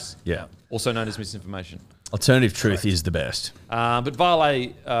truth. facts. Yeah. Also known as misinformation. Alternative truth is the best. But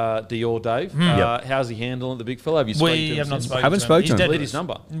Varley Dior, Dave, how's he handling the big fella? Have you spoken to We him have not since? spoken Haven't to him. spoken He's to him. dead Delete to his us.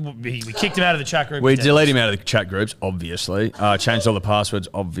 number. We kicked him out of the chat group. We He's dead to delete us. him out of the chat groups, obviously. Changed all the passwords,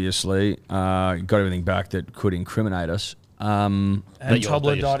 obviously. Got everything back that could incriminate us. And yours,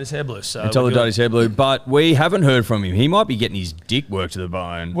 Tobler yours. dyed his hair blue. So Until we're the good. dyed his hair blue, but we haven't heard from him. He might be getting his dick worked to the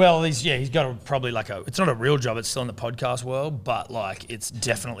bone. Well, he's got probably like it's not a real job. It's still in the podcast world, but like it's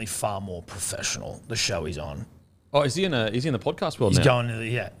definitely far more professional. The show he's on. Oh, is he in the podcast world He's now? going to the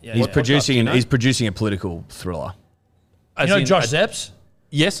yeah. He's producing you know? he's producing a political thriller. As You know in- Josh Zepps?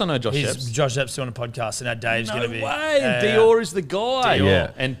 Yes, I know Josh Epps. Josh Zepps doing a podcast, and now Dave's No going to be. way. And Dior is the guy. Dior.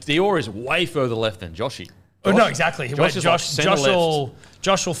 Yeah. And Dior is way further left than Joshy. Oh, no, exactly. Josh is like centre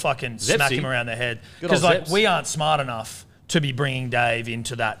Josh will fucking smack Zepsy. him around the head Good because old like Zeps. we aren't smart enough to be bringing Dave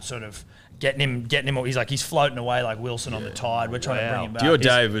into that sort of getting him. He's floating away like Wilson on the tide. We're trying to bring him back. Dior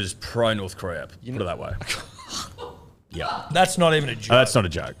Dave was pro North Korea. Put it that way. Yeah. That's not even a joke. That's not a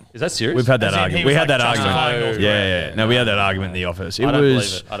joke. Is that serious? We've had that As in, he argument. was We had like that justifying argument. North Yeah. No, we had that argument in the office. It I don't was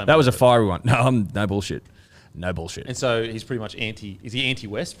believe it. I don't that was a believe it. fiery one. No bullshit. No bullshit. And so he's pretty much is he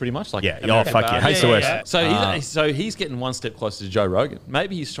anti-West pretty much? Like Yeah, American fuck yeah. bad? Hates the West. Yeah. So he's getting one step closer to Joe Rogan.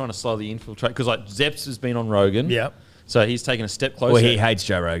 Maybe he's trying to slowly infiltrate because like Zepps has been on Rogan. Yeah. So he's taking a step closer. Well, he hates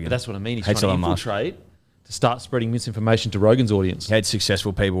Joe Rogan. But that's what I mean. He's Hates trying to Elon Musk. infiltrate to start spreading misinformation to Rogan's audience. He hates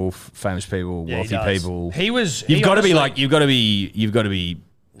successful people, famous people, Yeah, he wealthy does. people. You've got to be like. You've got to be.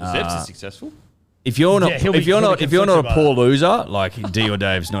 Zepps is successful. If you're not, Yeah, he'll be- if you're he'll not, be if you're not a conflicted by poor that. loser, like D or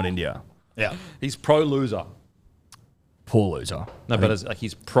Dave's not India. Yeah. He's pro loser. Poor loser. No, but as, like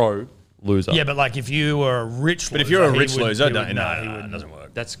he's pro loser. Yeah, but like if you were a rich loser. But if you're a he rich would- loser, he don't, would- no, he no, wouldn't. it doesn't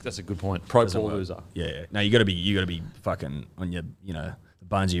work. That's a good point. Pro poor work. loser. Yeah. No, you got to be fucking on your, the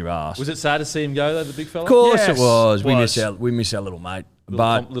bones of your ass. Was it sad to see him go though, the big fella? Of course Yes, it was. We was. miss our little mate.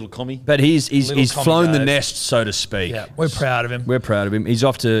 Little commie. But he's Little commie flown the Dave. nest, so to speak. Yeah, we're proud of him. We're proud of him. He's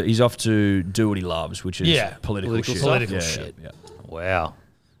off to do what he loves, which is Yeah, political shit. Political Yeah, shit. Yeah. Wow.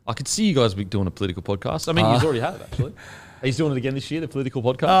 I could see you guys be doing a political podcast. I mean, you already have actually. He's doing it again this year, the political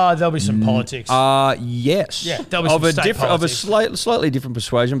podcast. There'll be some politics. Yes. Yeah, there'll be of some a state different, of a politics. slightly different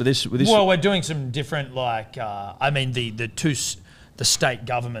persuasion, but this. Well, we're doing some different, like, the state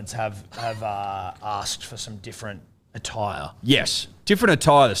governments have asked for some different attire. yes, different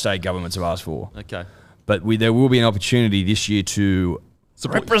attire the state governments have asked for, Okay. but there will be an opportunity this year to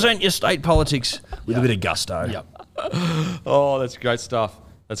represent your state politics with a bit of gusto. Yep. Oh, that's great stuff.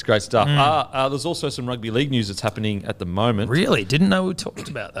 That's great stuff. There's also some rugby league news that's happening at the moment. Really? Didn't know we talked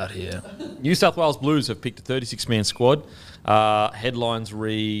about that here. New South Wales Blues have picked a 36-man squad. Headlines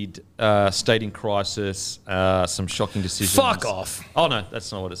read, state in crisis, some shocking decisions. Fuck off. Oh, no,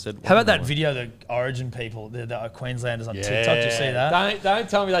 that's not what it said. How about that video, the Origin people, the Queenslanders on TikTok? Did you see that? Don't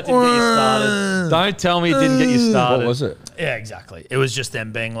tell me that didn't get you started. Don't tell me it didn't get you started. What was it? Yeah, exactly. It was just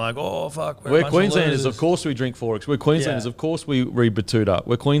them being like, oh, fuck. We're a bunch of Queenslanders, losers. of course we drink Forex. We're Queenslanders, Yeah. of course we read Batuta.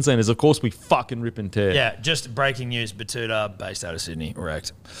 We're Queenslanders, of course we fucking rip and tear. Yeah, just breaking news. Batuta, based out of Sydney.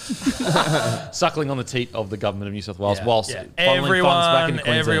 Wrecked. Suckling on the teat of the government of New South Wales Yeah. whilst Yeah. funneling funds back into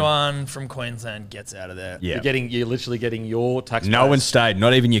Queensland. Everyone from Queensland gets out of there. Yeah. You're literally getting your tax. No one stayed.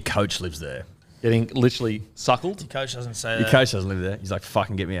 Not even your coach lives there. getting literally suckled. Your coach doesn't say Your that. coach doesn't live there. He's like,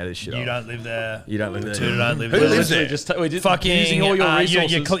 fucking get me out of this shit. You up. don't live there. You don't live there. Batuta don't live Who there. lives there? We did Fucking using all your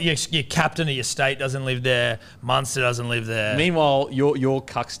resources. your captain of your state doesn't live there. Munster doesn't live there. Meanwhile, your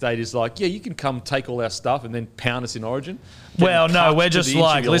cuck state is like, yeah, you can come take all our stuff and then pound us in Origin. Well, Getting no, cucked we're to just the inch of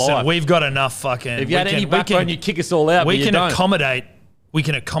like, your listen, life. we've got enough fucking. If you had any backbone, you'd kick us all out. We but you can don't. accommodate. We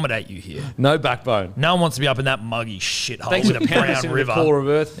can accommodate you here. No backbone. No one wants to be up in that muggy shithole Thanks with for a pounding us brown into river. the core of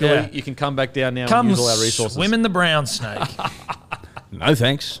Earth, Billy. Yeah. You can come back down now Come and use all our resources. swim in the brown snake. No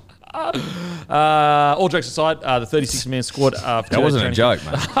thanks. All jokes aside, the 36-man squad. That wasn't a joke,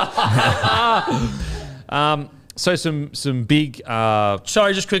 mate. So some big.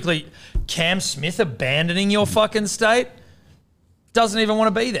 Sorry, just quickly. Cam Smith abandoning your fucking state? Doesn't even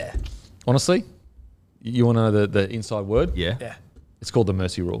want to be there. Honestly, you want to know the inside word? Yeah. Yeah. It's called the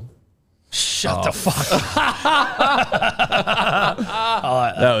mercy rule. Shut the fuck up.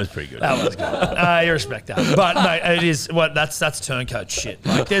 That was pretty good. That was good. You respect that. But no, it is that's turncoat shit.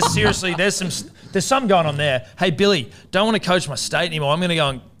 Like there's some going on there. Hey Billy, don't want to coach my state anymore. I'm gonna go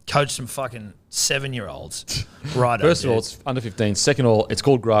and coach some fucking 7-year-olds. Right. First of all, it's under 15. Second of all, it's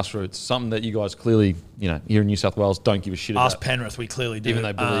called grassroots. Something that you guys clearly, here in New South Wales, don't give a shit Ask about. Penrith, we clearly do.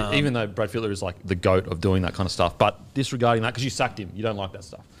 Even though Brad Fittler is like the GOAT of doing that kind of stuff. But disregarding that, because you sacked him. You don't like that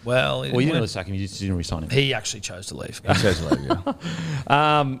stuff. Well, you didn't really sack him. You just didn't resign him. He actually chose to leave. It's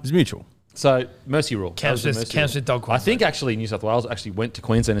mutual. So, mercy rule. Cam Smith dog I think actually New South Wales actually went to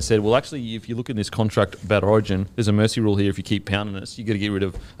Queensland and said, well, actually, if you look in this contract about Origin, there's a mercy rule here. If you keep pounding us, you got to get rid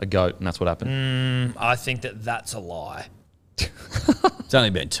of a GOAT. And that's what happened. I think that's a lie. It's only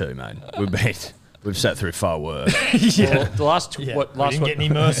been 2, mate. We've sat through far worse. Well, the last We didn't get any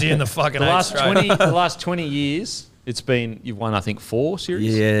mercy in the fucking the last 20 years, it's been, you've won, I think, 4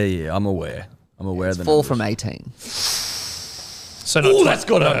 series. Yeah. I'm aware of the 4 numbers. from 18. So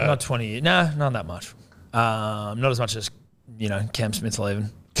not 20 years. No, not that much. Not as much as, Cam Smith leaving.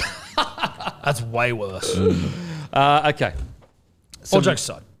 That's way worse. Okay. All jokes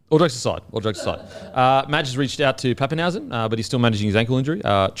aside. Madge has reached out to Pappenhausen, but he's still managing his ankle injury.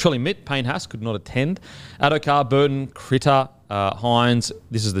 Charlie Mitt, Payne Haas could not attend. Adokar, Burton, Critter, Hines.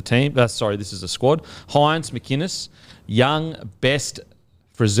 This is the team. This is the squad. Hines, McInnes, Young, Best,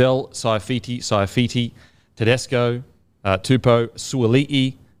 Frizzell, Saifiti, Tedesco, Tupou,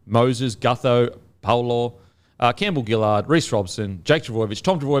 Suoli'i, Moses, Gutho, Paulo, Campbell Gillard, Reece Robson, Jake Travojevic,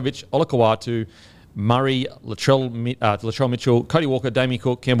 Tom Travojevic, Olakawatu, Murray, Latrell Mitchell, Cody Walker, Damien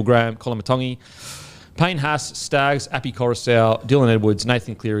Cook, Campbell Graham, Colin Matongi, Payne Haas, Staggs, Appy Coruscant, Dylan Edwards,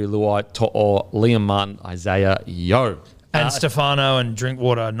 Nathan Cleary, Luai, To'o, Liam Martin, Isaiah Yeo. And Stefano and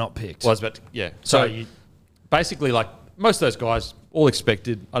Drinkwater not picked. Well, So basically, like, most of those guys, all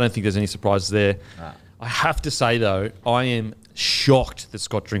expected. I don't think there's any surprises there. I have to say, though, I am shocked that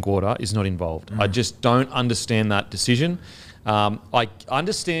Scott Drinkwater is not involved. I just don't understand that decision. I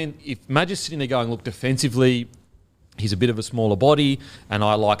understand if Madge is sitting there going, look, defensively, he's a bit of a smaller body, and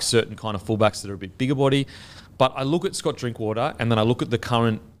I like certain kind of fullbacks that are a bit bigger body. But I look at Scott Drinkwater, and then I look at the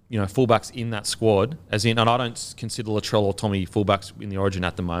current fullbacks in that squad, and I don't consider Latrell or Tommy fullbacks in the Origin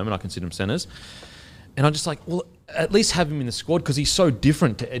at the moment. I consider them centres. And I'm just like, well, at least have him in the squad because he's so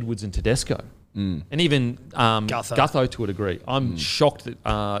different to Edwards and Tedesco. And even Gutho to a degree. I'm shocked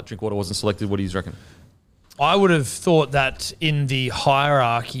that Drinkwater wasn't selected. What do you reckon? I would have thought that in the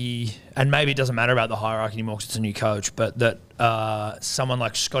hierarchy, and maybe it doesn't matter about the hierarchy anymore because it's a new coach, but that someone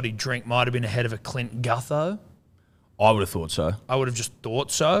like Scotty Drink might have been ahead of a Clint Gutho. I would have thought so. I would have just thought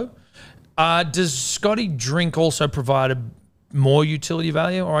so. Does Scotty Drink also provide more utility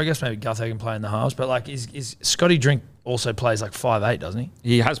value? Or I guess maybe Gutho can play in the halves, but like is Scotty Drink also plays like 5'8", doesn't he?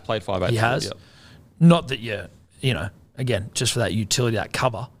 He has played 5'8". He has? Yep. Not that again, just for that utility, that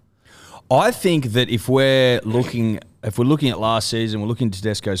cover. I think that if we're looking at last season, we're looking at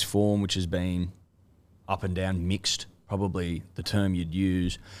Tedesco's form, which has been up and down, mixed, probably the term you'd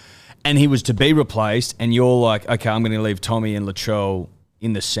use, and he was to be replaced, and you're like, okay, I'm going to leave Tommy and Latrell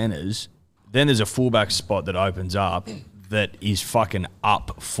in the centres, then there's a fullback spot that opens up that is fucking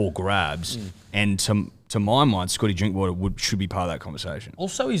up for grabs, and to my mind, Scotty Drinkwater should be part of that conversation.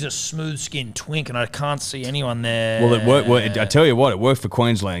 Also, he's a smooth-skinned twink, and I can't see anyone there. Well, it worked. I tell you what, it worked for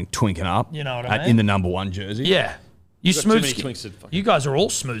Queensland twinking up. You know what I mean? In the number 1 jersey. Yeah. Twinks. You guys are all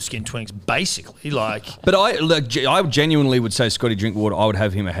smooth-skinned twinks, basically. Like, but I genuinely would say Scotty Drinkwater, I would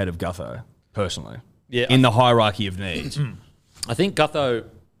have him ahead of Gutho, personally. Yeah. In the hierarchy of needs. I think Gutho,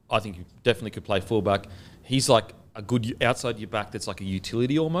 you definitely could play fullback. He's like a good outside your back that's like a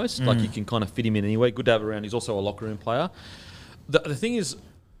utility almost. Like you can kind of fit him in anyway. Good to have around. He's also a locker room player. The thing is,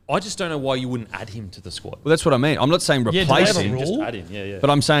 I just don't know why you wouldn't add him to the squad. Well, that's what I mean. I'm not saying replace him. Just add him, yeah. But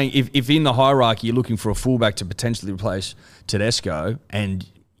I'm saying if in the hierarchy you're looking for a fullback to potentially replace Tedesco and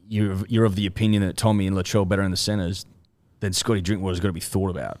you're of the opinion that Tommy and Latrell better in the centres, then Scotty Drinkwater's got to be thought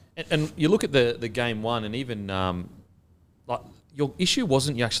about. And you look at the game one and even your issue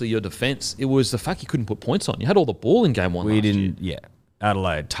wasn't actually your defence. It was the fact you couldn't put points on. You had all the ball in game one last year.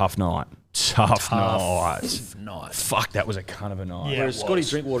 Adelaide, tough night. Tough night. Fuck, that was a kind of a night. Yeah, Whereas Scotty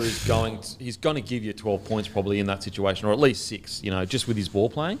Drinkwater he's going to give you 12 points probably in that situation, or at least 6, just with his ball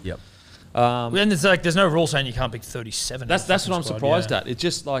playing. Yep. And it's like there's no rule saying you can't pick 37. That's what I'm surprised at. It's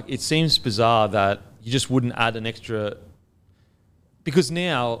just like, it seems bizarre that you just wouldn't add an extra, because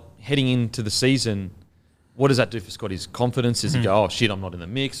now heading into the season, what does that do for Scotty's confidence? Does he go, oh shit, I'm not in the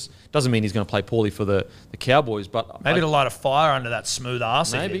mix? Doesn't mean he's going to play poorly for the Cowboys, but Maybe to light a fire under that smooth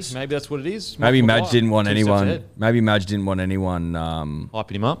arse. maybe that's what it is. Maybe Multiple Madge didn't want 2 steps anyone. ahead. Maybe Madge didn't want anyone.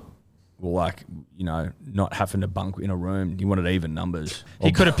 Hyping him up. Like, you know, not having to bunk in a room. He wanted even numbers.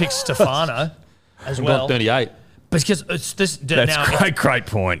 He could have picked Stefano as well. Got 38. Because it's this. That's now, great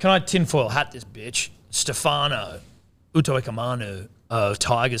point. Can I tinfoil hat this bitch? Stefano Utoikamanu of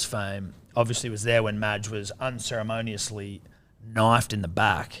Tigers fame obviously was there when Madge was unceremoniously knifed in the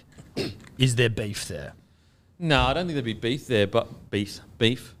back. Is there beef there? No, I don't think there'd be beef there, but beef.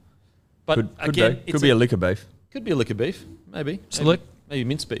 But Could again, be. Could be a liquor beef. Could be a liquor beef, maybe. So look, Maybe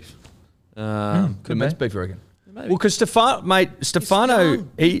mince beef. Could mince beef, I reckon. Maybe. Well, because Stefano, young,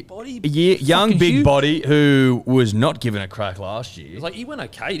 big body, young fucking big huge. body who was not given a crack last year. Like, he went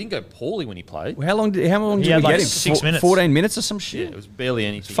okay. He didn't go poorly when he played. How long did He we had like get him? 6 minutes. 14 minutes or some Yeah, shit. it was barely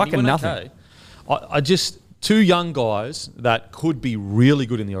anything. Fucking He went nothing. Okay. I just, 2 young guys that could be really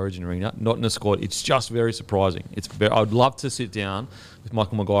good in the Origin arena, not in the squad. It's just very surprising. I'd love to sit down with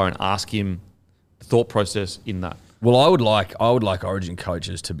Michael Maguire and ask him the thought process in that. Well, I would like Origin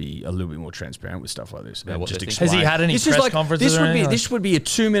coaches to be a little bit more transparent with stuff like this. Yeah, and what just they think. explain. Has he had any This is press conferences This or would be anything? this would be a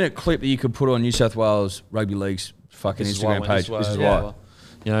 2-minute clip that you could put on New South Wales Rugby League's fucking This is why I Instagram went page. way. This is Yeah. why.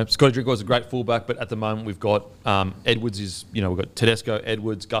 You know, Scotty Drinkwater's a great fullback, but at the moment we've got Edwards is, you know, we've got Tedesco,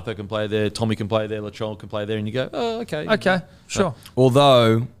 Edwards, Gutho can play there, Tommy can play there, Latrell can play there, and you go, oh, okay. Okay, sure.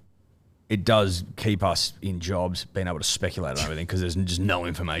 Although it does keep us in jobs being able to speculate on everything because there's just no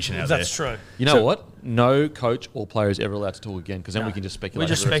information out there. That's true. You know what? No coach or player is ever allowed to talk again, because then we can just speculate. We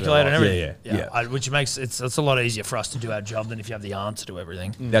just for the rest of our speculate on lives. everything. Yeah. Which makes it's a lot easier for us to do our job than if you have the answer to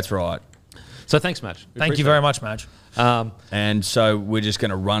everything. That's right. So thanks, Madge. We Thank you appreciate very it. much, Madge. And so we're just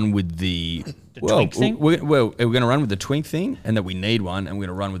going to run with the twink thing? We're going to run with the twink thing, and that we need one, and we're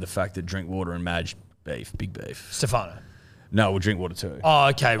going to run with the fact that Drinkwater and Madge beef, big beef. Stefano. No, we'll Drinkwater too. Oh,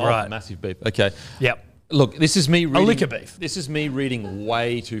 okay, Oh, right. massive beef. Okay. Yep. Look, this is me reading. liquor beef. This is me reading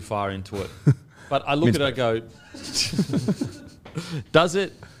way too far into it. But I look at it and go, does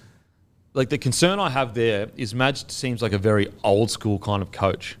it, like, the concern I have there is Madge seems like a very old school kind of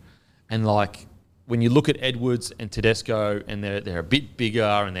coach. And like, when you look at Edwards and Tedesco and they're a bit bigger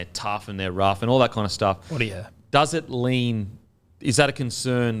and they're tough and they're rough and all that kind of stuff. What do you? Does it lean, is that a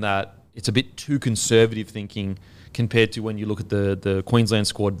concern that it's a bit too conservative thinking compared to when you look at the Queensland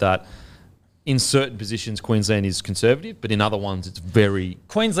squad, that in certain positions Queensland is conservative, but in other ones it's very...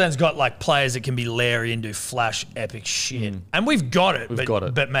 Queensland's got like players that can be Larry and do flash epic shit. And we've got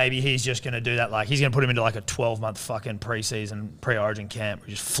it. But maybe he's just going to do that. Like, he's going to put him into like a 12-month fucking pre-season, pre-origin camp where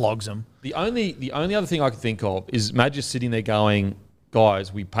he just flogs them. The only other thing I can think of is Madge just sitting there going,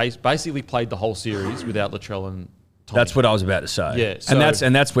 guys, we basically played the whole series without Latrell and Tommy. That's what I was about to say. Yeah,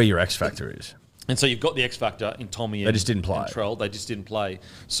 and that's where your X factor is. And so you've got the X factor in Tommy They just didn't play. and Trell. They just didn't play.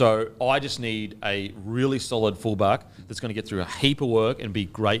 So I just need a really solid fullback that's going to get through a heap of work and be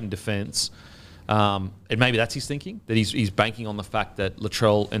great in defence. And maybe that's his thinking, that he's banking on the fact that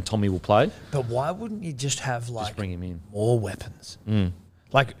Latrell and Tommy will play. But why wouldn't you just have like Just bring him in. more weapons?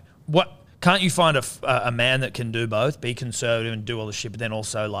 Like, what? Can't you find a man that can do both, be conservative and do all the shit, but then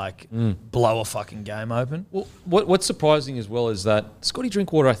also like blow a fucking game open? Well, what's surprising as well is that Scotty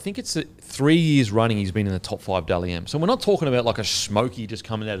Drinkwater, I think it's 3 years running he's been in the top 5 Dally M. So we're not talking about like a smoky just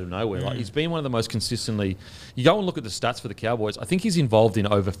coming out of nowhere. Like, he's been one of the most consistently... You go and look at the stats for the Cowboys, I think he's involved in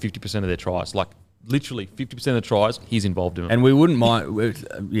over 50% of their tries. Like, literally 50% of the tries, he's involved in them. And we wouldn't mind...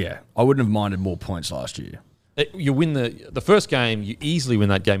 I wouldn't have minded more points last year. You win the first game, you easily win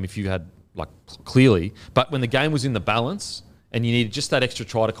that game if you had, like, clearly. But when the game was in the balance and you needed just that extra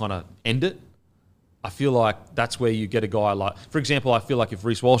try to kind of end it, I feel like that's where you get a guy like... For example, I feel like if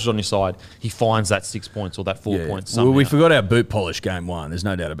Reece Walsh is on your side, he finds that 6 points or that 4 points somehow. Well, we forgot our boot polish game one. There's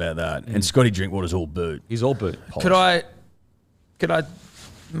no doubt about that. And Scotty Drinkwater's all boot. He's all boot. Could I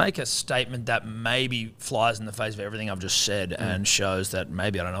make a statement that maybe flies in the face of everything I've just said and shows that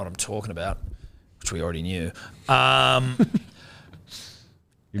maybe I don't know what I'm talking about, which we already knew.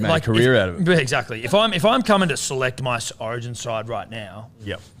 You made a career out of it. Exactly. If I'm coming to select my Origin side right now,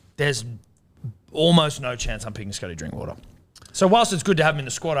 Yep. there's almost no chance I'm picking Scotty Drinkwater. So whilst it's good to have him in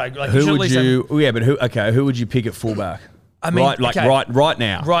the squad, Who would you? Yeah, but who would you pick at fullback? I mean, right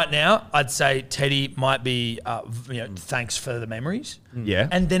now. Right now, I'd say Teddy might be, thanks for the memories. Yeah.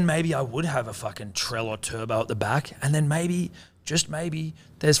 And then maybe I would have a fucking Trell or Turbo at the back. And then maybe just maybe,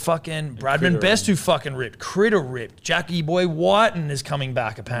 there's fucking Bradman Best who fucking ripped. Critter ripped. Jackie Boy Whiten is coming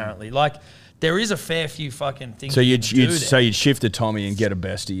back apparently. Like, there is a fair few fucking things. So you'd shift to Tommy and get a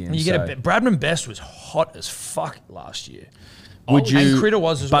bestie. And you get Bradman Best was hot as fuck last year. Would you? And Critter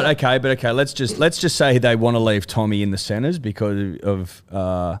was as well. But okay. Let's just say they want to leave Tommy in the centres because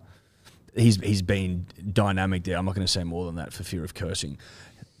of he's been dynamic there. I'm not going to say more than that for fear of cursing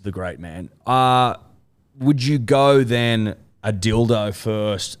the great man. Would you go then a dildo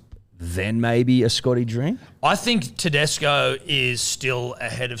first, then maybe a Scotty Drink? I think Tedesco is still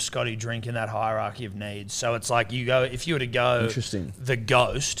ahead of Scotty Drink in that hierarchy of needs. So it's like if you were to go the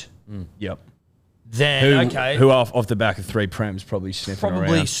Ghost. Yep. Then who off the back of 3 prems probably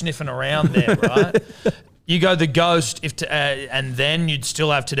sniffing around there, right? You go the Ghost and then you'd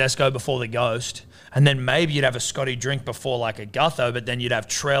still have Tedesco before the Ghost, and then maybe you'd have a Scotty Drink before like a Gutho, but then you'd have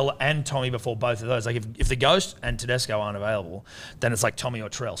Trell and Tommy before both of those. Like if the Ghost and Tedesco aren't available, then it's like Tommy or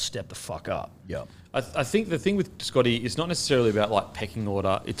Trell step the fuck up. Yeah. I think the thing with Scotty is not necessarily about like pecking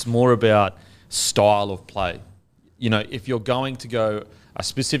order. It's more about style of play. You know, if you're going to go a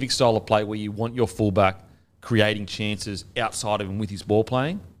specific style of play where you want your fullback creating chances outside of him with his ball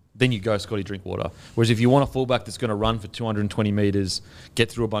playing, then you go Scotty Drinkwater. Whereas if you want a fullback that's going to run for 220 metres, get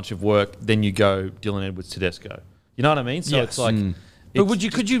through a bunch of work, then you go Dylan Edwards Tedesco. You know what I mean? So it's like, but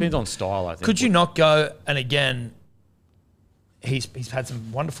depends on style, I think. Could you not go, and again, he's had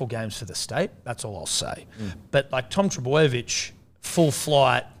some wonderful games for the state, that's all I'll say. But like Tom Trebojevic, full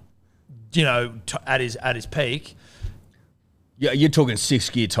flight, you know, at his peak. Yeah, you're talking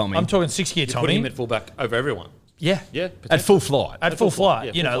 6th gear Tommy. I'm talking 6th gear Tommy. Putting him at fullback over everyone. Yeah. Yeah. At full flight. At full flight.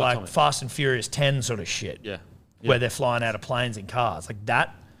 Yeah, you know, like Tommy. Fast and Furious 10 sort of shit. Yeah. Where they're flying out of planes in cars. Like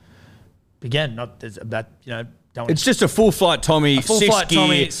that, again, It's just a full flight Tommy,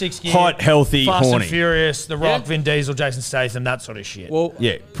 6th gear, hot, healthy, Fast horny. and Furious, The Rock, Vin Diesel, Jason Statham, that sort of shit. Well,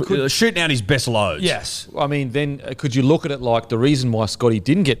 shooting out his best loads. yes. I mean, then could you look at it like the reason why Scotty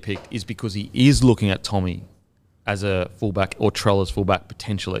didn't get picked is because he is looking at Tommy as a fullback or Trell as fullback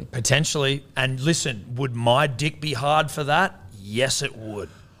potentially. Potentially. And listen, would my dick be hard for that? Yes, it would.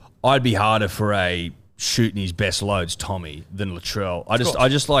 I'd be harder for a shooting his best loads Tommy than Latrell. I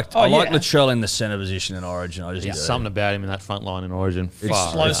like Latrell in the centre position in Origin. Something about him in that front line in Origin.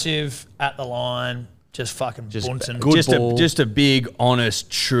 Explosive at the line, just fucking bunting. good ball. Just a big, honest,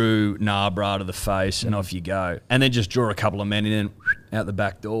 true bra to the face, and off you go. And then just draw a couple of men in and out the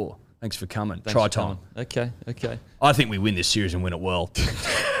back door. Thanks for coming. Try time. Okay. I think we win this series and win it well.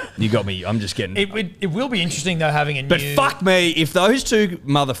 You got me. I'm just getting... It will be interesting, though, having a new... But fuck me, if those two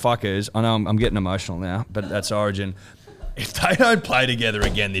motherfuckers... I know I'm getting emotional now, but that's Origin. If they don't play together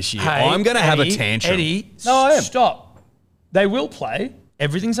again this year, I'm going to have a tantrum. Eddie, no, I am. Stop. They will play.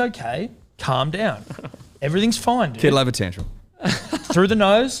 Everything's okay. Calm down. Everything's fine, dude. Kid will have a tantrum. Through the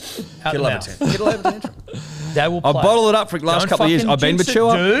nose, out the mouth. Kid will have a tantrum. They will play. I've bottled it up for the last couple of years. I've been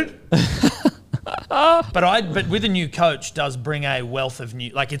mature. Dude. But with a new coach does bring a wealth of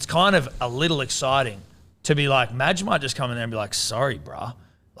new... Like, it's kind of a little exciting to be like, Madge might just come in there and be like, sorry, bruh.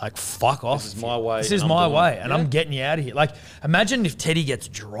 Like, fuck off. This is my way. This is my way, and I'm getting you out of here. Like, imagine if Teddy gets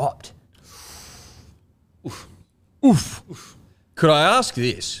dropped. Oof. Could I ask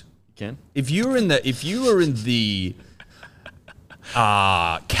this? You can. If you were in the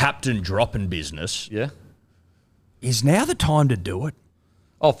captain dropping business, is now the time to do it?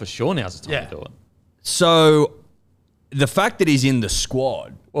 Oh, for sure now's the time to do it. So the fact that he's in the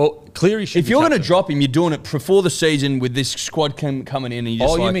squad, well, Cleary should. If you're going to drop him, you're doing it before the season with this squad coming in, and you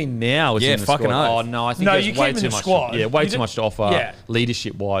just you mean now? Is in the fucking squad? oath. Oh no, I think there's way too much. Way too much to offer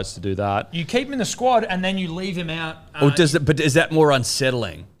leadership wise to do that. You keep him in the squad and then you leave him out. But is that more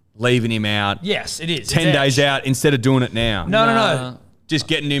unsettling? Leaving him out? Yes, it is. 10 days out instead of doing it now. No. Just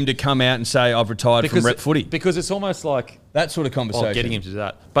getting him to come out and say, I've retired from rep footy. Because it's almost like... that sort of conversation. Getting him to do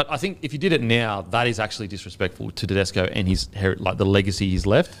that. But I think if you did it now, that is actually disrespectful to Tedesco and his the legacy he's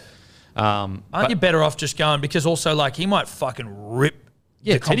left. Aren't you better off just going... Because also, like, he might fucking rip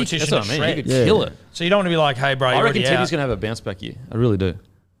the competition that's what I mean. shreds. He could kill it. So you don't want to be like, hey, bro, I reckon Teddy's going to have a bounce back year. I really do.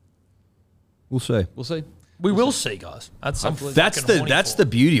 We'll see. We will see, guys. That's the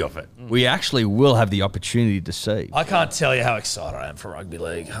beauty of it. We actually will have the opportunity to see. I can't tell you how excited I am for rugby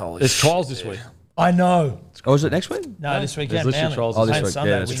league. Holy There's shit. trials this week. I know. Oh, is it next week? No, this weekend. There's literally trials. This week.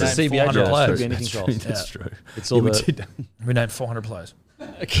 Sunday. Yeah, that's We true. named CBA 400 trials. players. Could be anything trials. That's true. It's all We named 400 players.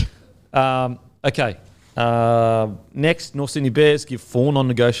 Okay. Next, North Sydney Bears give 4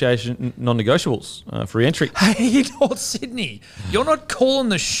 non-negotiables for entry. Hey, North Sydney, you're not calling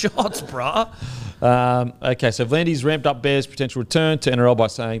the shots, bruh. Okay, so Vlandis ramped up Bears' potential return to NRL by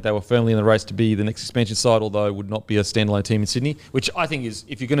saying they were firmly in the race to be the next expansion side, although it would not be a standalone team in Sydney, which I think is,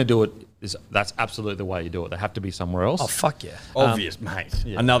 if you're going to do it, that's absolutely the way you do it. They have to be somewhere else. Oh, fuck yeah. Obvious, mate.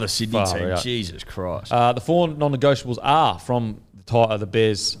 Another Sydney Far team. out. Jesus Christ. The 4 non-negotiables are from the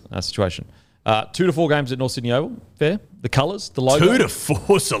Bears situation. 2 to 4 games at North Sydney Oval, fair. The colours, the logo. 2 to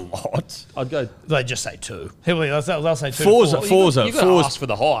 4's a lot. I'd go. They just say 2. They'll say 2. Four's to a 4. four's a You got to four's. ask for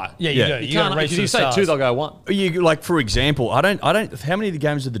the high. Yeah, Yeah. you You got can't. to race If to you the say stars. 2, they'll go 1. You like, for example, I don't. How many of the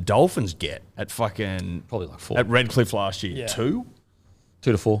games did the Dolphins get at fucking Probably like 4. at Redcliffe last year? Yeah. 2.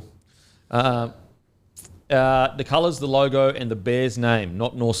 2 to 4. The colours, the logo, and the Bears name,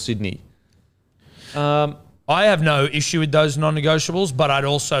 not North Sydney. I have no issue with those non-negotiables, but I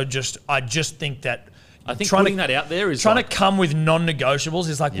just think that I think trying putting that out there is trying like, to come with non-negotiables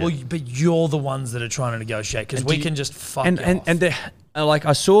is like, Yeah. well, but you're the ones that are trying to negotiate because we can just fuck you off. And like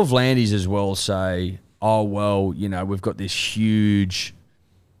I saw Vlandis as well say, oh well, you know, we've got this huge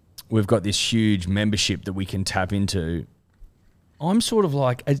membership that we can tap into. I'm sort of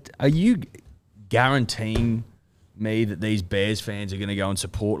like, are you guaranteeing me that these Bears fans are going to go and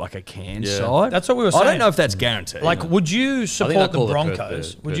support like a Cairns Yeah. side? That's what we were I saying. don't know if that's guaranteed. Like, would you support they'll the call it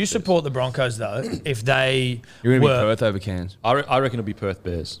Broncos? Perth Would you Bears. support the Broncos though if they you're going to be were? Perth over Cairns. I reckon it'll be Perth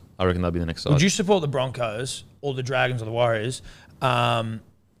Bears. I reckon they'll be the next side. Would you support the Broncos or the Dragons or the Warriors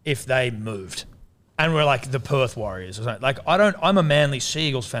if they moved and were like the Perth Warriors or something? Like, I'm a Manly Sea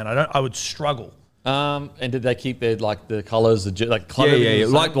Eagles fan. I would struggle. And did they keep their like the colours, the like Yeah, colour? yeah, yeah.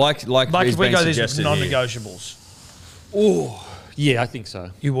 Like Like has if we been go these suggested here. non-negotiables, Yeah, I think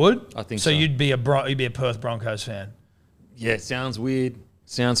so. you would. I think so. so. You'd be a Perth Broncos fan. Yeah, it sounds weird.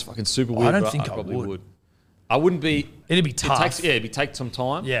 Sounds fucking super weird. don't but think I probably would. I wouldn't be. It'd be tough. It'd take some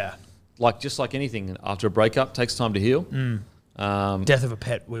time. Yeah. Like just like anything, after a breakup, takes time to heal. Death of a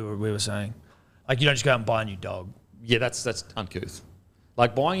pet. We were saying, like, you don't just go out and buy a new dog. Yeah, that's uncouth.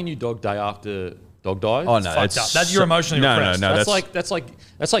 Like buying a new dog day after dog dies. Oh no, Fucked up. That's you're emotionally repressed. No, That's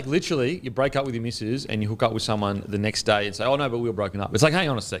like literally you break up with your missus and you hook up with someone the next day and say, oh no, but we were broken up. It's like, hang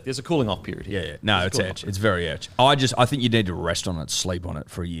on a sec, there's a cooling off period here. Yeah. No, it's edge. It's very edge. I think you need to rest on it, sleep on it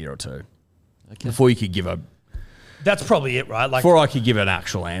for a year or two before you could give That's probably it, right? Like, before I could give an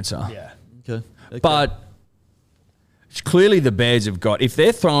actual answer. yeah. Okay. But clearly the Bears have got, if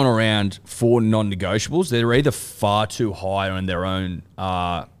they're throwing around 4 non-negotiables, they're either far too high on their own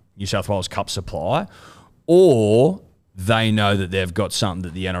New South Wales Cup supply, or they know that they've got something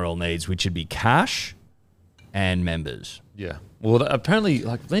that the NRL needs, which would be cash and members. Yeah. Well, apparently,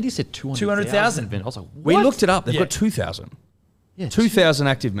 like Landy said, 200,000. I was like, We what? looked it up. They've Yeah. got 2,000. Yeah, 2,000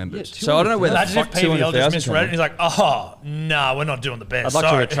 active members. Yeah, So I don't know where the Imagine if fuck PVL 200,000 just misread it come and he's like, oh, no, we're not doing the Bears. I'd like to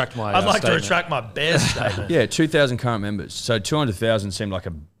Sorry. retract my, I'd like to statement. retract my Bears statement. Yeah, 2,000 current members. So 200,000 seemed like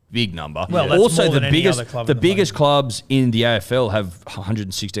a big number. Well, that's also more the than any biggest other club the in the biggest clubs in the AFL have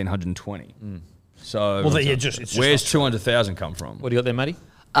 116, 120. So Well, it's just where's not 200,000 come from? What do you got there, Matty?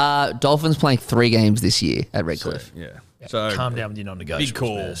 Dolphins playing 3 games this year at Redcliffe. Yeah. So calm down with your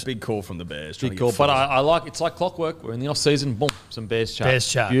non-negotiables. big call from the Bears. Big call. But I like, it's like clockwork. We're in the off season. Boom, some Bears chat. Bears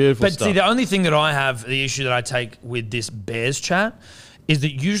chat. Beautiful But stuff. see, the only thing that I have, the issue that I take with this Bears chat is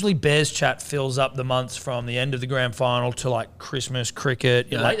that usually Bears chat fills up the months from the end of the grand final to like Christmas, cricket.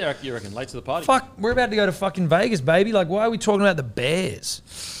 You know. late, you reckon? Late to the party? Fuck, we're about to go to fucking Vegas, baby. Like, why are we talking about the Bears?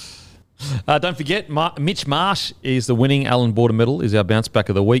 Don't forget, Mitch Marsh is the winning Allen Border Medal, is our bounce back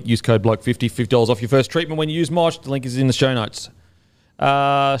of the week. Use code BLOKE50, $50 off your first treatment when you use Mosh. The link is in the show notes.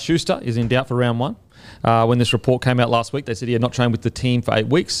 Schuster is in doubt for round 1. When this report came out last week, they said he had not trained with the team for 8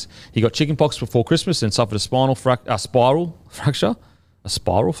 weeks. He got chickenpox before Christmas and suffered a spiral fracture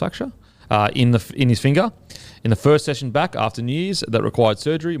in his finger. In the first session back after New Year's, that required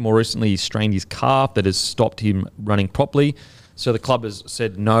surgery. More recently, he strained his calf that has stopped him running properly. So the club has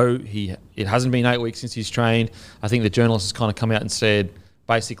said no. It hasn't been 8 weeks since he's trained. I think the journalist has kind of come out and said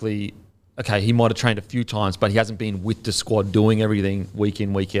basically, okay, he might have trained a few times, but he hasn't been with the squad doing everything week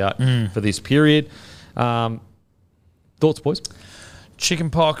in, week out for this period. Thoughts, boys?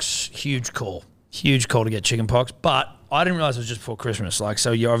 Chickenpox, huge call. Huge call to get chickenpox. But I didn't realize it was just before Christmas. Like,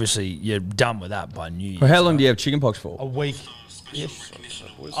 so you're done with that by New Year's. Well, how long do you have chickenpox for? A week.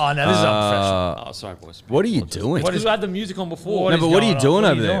 Oh, no, this is unprofessional. Oh, sorry, boys. What are you doing? Because we had the music on before. What No, is but what are you going doing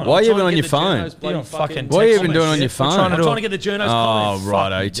on? over What are you there? doing? Why are you I'm even on trying your to get the phone? journos bloody You don't fucking What are you text even me doing on shit. your phone? I'm trying to get the journos Oh, comments.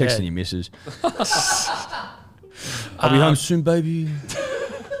 right. Are you Fucking texting dead. your missus? I'll be home soon, baby.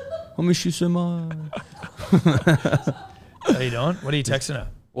 I miss you so much. How you doing? What are you texting her?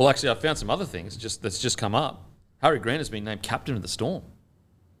 Well, actually, I found some other things that's just come up. Harry Grant has been named captain of the Storm.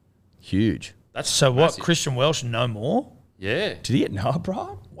 Huge. That's So what? massive. Christian Welsh, no more? Yeah. Did he get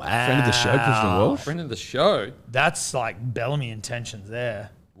Narbra? Wow. Friend of the show, Christian Walsh. Friend of the show. That's like Bellamy intentions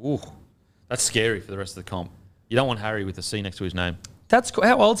there. Ooh, that's scary for the rest of the comp. You don't want Harry with a C next to his name. That's cool.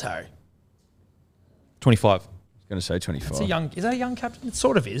 How old's Harry? 25. I was going to say 25. Is that a young captain? It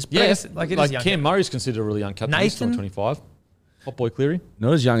sort of is. But Yeah, I guess, it is young. Cam Murray's considered a really young captain. He's still Nathan? 25. Hot boy Cleary.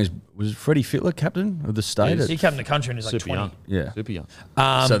 Not as young as, was Freddie Fittler captain of the state? Yes. He captained the country and he's like Super 20. young. Yeah. Super young.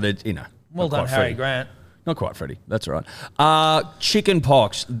 So that, you know. Well not done, quite Harry Freddie. Grant. Not quite Freddie. That's all right. Chicken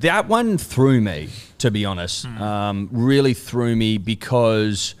pox. That one threw me, to be honest. Really threw me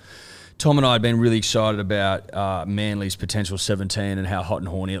because Tom and I had been really excited about Manly's potential 17 and how hot and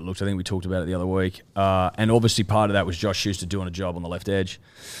horny it looked. I think we talked about it the other week. And obviously part of that was Josh Schuster doing a job on the left edge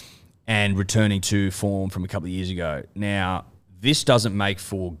and returning to form from a couple of years ago. Now, this doesn't make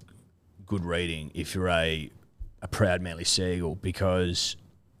for good reading if you're a proud Manly Seagull, because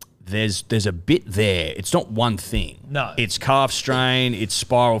there's a bit there. It's not one thing. No. It's calf strain, it's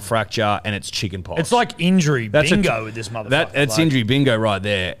spiral fracture, and it's chicken pox. It's like injury That's bingo with this motherfucker. That's injury bingo right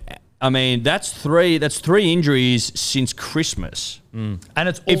there. I mean, that's three injuries since Christmas. And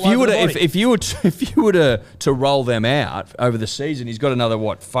it's all If you over were the to, body. if you were to roll them out over the season, he's got another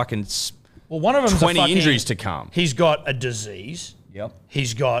well, one of them 20 injuries to come. He's got a disease. Yep.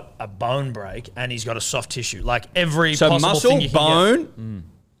 He's got a bone break, and he's got a soft tissue. Like every So possible muscle, thing you can bone,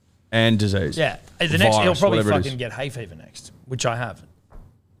 and disease. get. Yeah. The next, he'll Virus, probably whatever it fucking is. get hay fever next, which I have.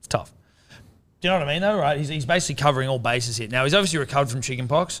 It's tough. Do you know what I mean, though? Right? He's basically covering all bases here. Now he's obviously recovered from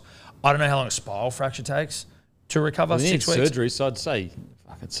chickenpox. I don't know how long a spiral fracture takes to recover. He needs 6 weeks. surgery, so I'd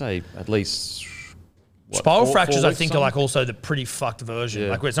say at least. What, Spiral 4 fractures, I weeks, think, are something? like also the pretty fucked version. Yeah.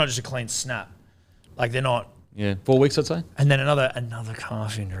 Like where it's not just a clean snap. Like they're not. Yeah, 4 weeks, I'd say. And then another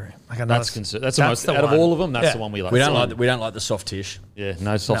calf injury. Like another, That's the most out of all of them. That's Yeah. the one we like. We don't like the soft tish. Yeah,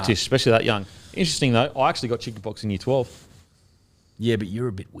 no soft tish, especially that young. Interesting though, I actually got chickenpox in year 12. Yeah, but you're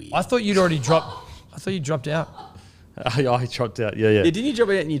a bit weird. I thought you'd already dropped. I thought you dropped out. I dropped out. Yeah. Didn't you drop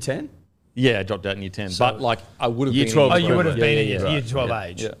out in year 10? Yeah, I dropped out in year 10. But like I would have Year been 12 Oh, in you would have been in yeah, year 12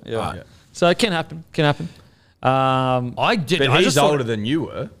 age. Yeah. Right. So it can happen. I did. But I he's just thought- older than you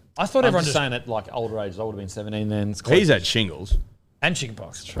were. I thought I'm everyone just just saying at like older age, I would have been 17 then. It's He's had shingles. and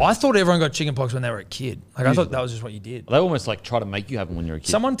chickenpox. Well, I thought everyone got chickenpox when they were a kid. Like I thought that was just what you did. They almost like try to make you have them when you're a kid.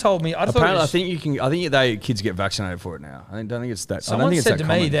 Someone told me. I thought it Apparently, was, I think kids get vaccinated for it now. I don't think it's that. I don't someone think it's said that to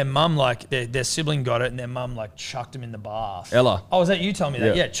me common. their mum like their sibling got it and their mum like chucked him in the bath. Ella. Oh, was that you telling me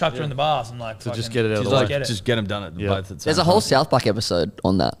that? Yeah. Yeah, chucked her in the bath and like To just fucking- get it out of She's the way. like, get it. just get them done at both at the same There's a whole time. South Park episode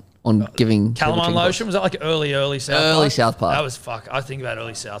on that, on giving people Calamine chicken lotion, was that like early South Park? Early South Park. That was fuck. I think about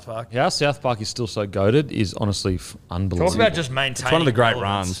early South Park. How South Park is still so goated is honestly unbelievable. Talk about just maintaining. It's one of the great relevance.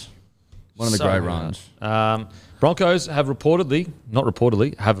 runs. One of the So great good. runs. Broncos have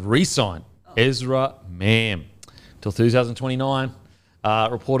have re-signed Ezra Mam till 2029.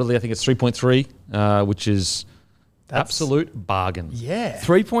 Reportedly, I think it's 3.3, which is absolute bargain. Yeah.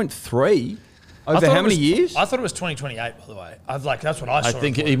 3.3 I over thought how it many was- years? I thought it was 2028, by the way. That's what I saw. I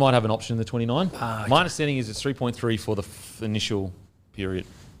think it he for. might have an option in the 29. okay. My understanding is it's 3.3 for the initial period.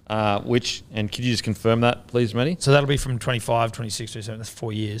 And could you just confirm that, please, Matty? So that'll be from 25, 26, 27. That's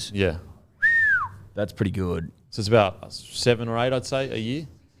 4 years. Yeah. That's pretty good. So it's about 7 or 8, I'd say, a year.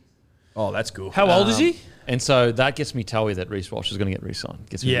 Oh, that's good. How old is he? And so that gets me toey that Reece Walsh is going to get re-signed.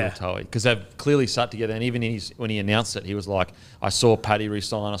 Gets me Yeah. real toey. Because they've clearly sat together. And even when he announced it, he was like, I saw Paddy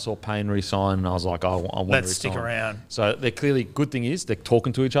re-sign, I saw Payne re-sign. And I was like, I want to Let's re-sign. stick around. So they're clearly, good thing is, they're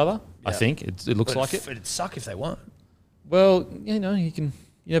talking to each other. I Yeah. think. It looks like it. It'd suck if they weren't. Well, you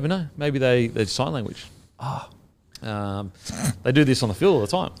never know. Maybe they sign language. They do this on the field all the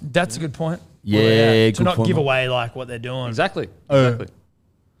time. That's a good point. Yeah, To good not point, give mate. away like what they're doing. Exactly.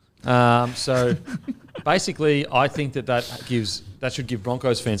 So basically, I think that should give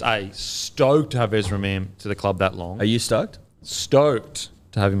Broncos fans stoked to have Ezra Mam to the club that long. Are you stoked? Stoked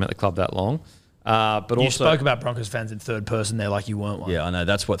to have him at the club that long. But You also, spoke about Broncos fans in third person there like you weren't one. Yeah, I know.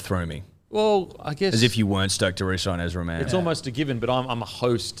 That's what threw me. well, I guess As if you weren't stoked to re-sign Ezra Man. it's almost a given. But I'm a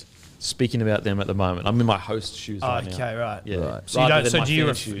host speaking about them at the moment. I'm in my host shoes Oh, right now. okay, right. Yeah. Right. So you Rather don't. than So my do you?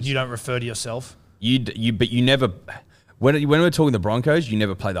 fan shoes. You don't refer to yourself? But you never. When we're talking the Broncos, you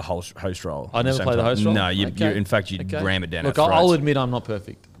never play the host role. I at the never same play the time. host role? No, you Okay. in fact you Okay. ram it down. Look, our I'll throats. admit I'm not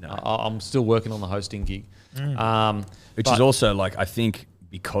perfect. I'm still working on the hosting gig. Which is also like, I think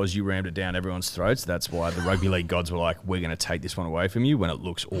because you rammed it down everyone's throats, that's why the rugby league gods were like, we're going to take this one away from you when it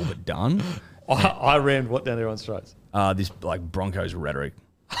looks all but done. I rammed what down everyone's throats? This like Broncos rhetoric.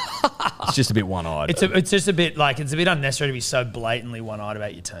 It's just a bit one-eyed. It's just a bit like it's a bit unnecessary to be so blatantly one-eyed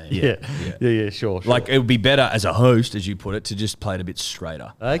about your team. Yeah, sure. Like it would be better as a host, as you put it, to just play it a bit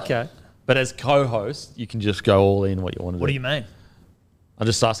straighter. Okay. But as co-host, you can just go all in what you want to do. What do you mean? I'm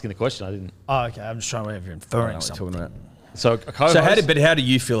just asking the question. I didn't. Oh, okay. I'm just trying to whether you're inferring What something. talking about? So a co-host. So how do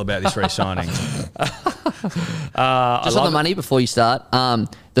you feel about this re-signing? Just on the money before you start,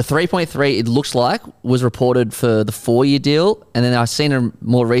 the 3.3 it looks like was reported for the 4-year deal, and then I've seen a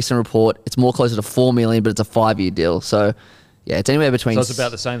more recent report. It's more closer to 4 million, but it's a 5-year deal. So yeah, it's anywhere between. So it's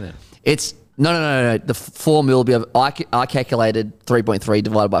about the same then. It's no. The 4 mil will be. I calculated 3.3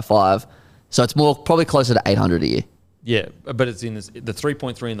 divided by 5, so it's more probably closer to 800 a year. Yeah, but it's in this, the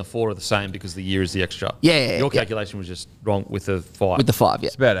 3.3 and the 4 are the same because the year is the extra. Yeah, Your calculation was just wrong with the 5. With the 5, yeah.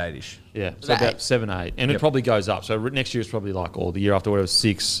 It's about 8-ish. Yeah, so about 7, 8. And it probably goes up. So next year is probably like, or the year after, whatever,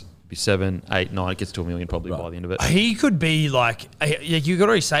 6, be 7, 8, 9. It gets to $1 million probably by the end of it. He could be like you could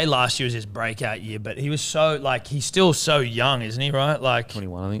already say last year was his breakout year, but he was so like he's still so young, isn't he? Right? Like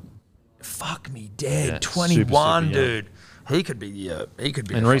 21, I think. fuck me dead, Yeah, 21, super young. dude. He could be he could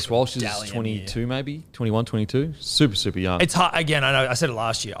be. And the Reece fucking Walsh is Dally M 22 year. maybe, 21, 22. Super young. It's hard. Again, I know I said it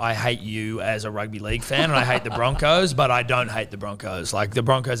last year. I hate you as a rugby league fan, and I hate the Broncos, but I don't hate the Broncos. Like the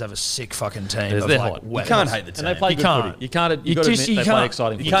Broncos have a sick fucking team. Of they're like hot. You weapons. can't hate the team. and they play You good can't. footy. You can't. You You got to just- admit you they play can't.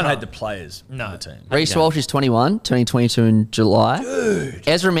 exciting You footy. can't can't. hate the players No. on the team. Reece Walsh is 21, turning 22 in July. Dude.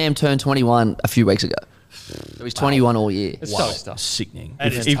 Ezra Mam turned 21 a few weeks ago. So he's 21 all year. It's so stuff. Sickening.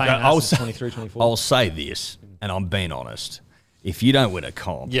 It is If- pain in the I'll, ass say, 23, 24. I'll say this, and I'm being honest. If you don't win a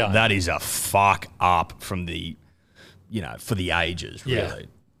comp, Yeah. that is a fuck up from the, for the ages, really. Yeah.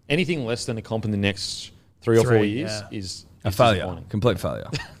 Anything less than a comp in the next 3 or 4 3, years yeah. is A failure. disappointing. Complete failure.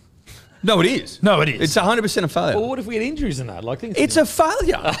 No, it is. No, it is. It's 100% a failure. Well, what if we had injuries in that? Like, things It's a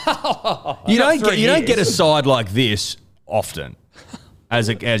failure. you don't get a side like this often, as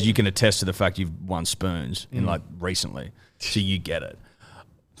you can attest to the fact you've won spoons in like recently, so you get it.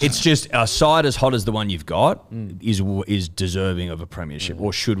 It's just a side as hot as the one you've got is deserving of a premiership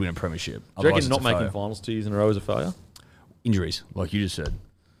or should win a premiership. Do you Otherwise reckon not it's a making failure. finals 2 years in a row is a failure? Injuries, like you just said.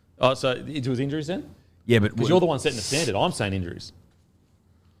 Oh, so it was injuries then? Yeah, but Because you're the one setting the standard. I'm saying injuries.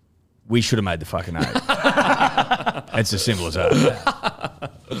 we should have made the fucking 8. It's as simple as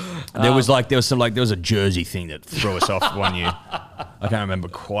that. There was a jersey thing that threw us off one year. I can't remember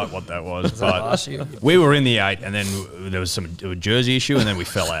quite what that was, but last year? we were in the 8, and then there was a jersey issue, and then we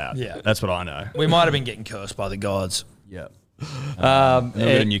fell out. Yeah. That's what I know. We might have been getting cursed by the gods. Yeah. And we got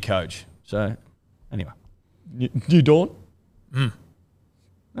a new coach. So, anyway, You Dawn? no,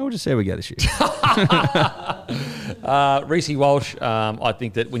 we'll just see how we go this year. Reece Walsh, I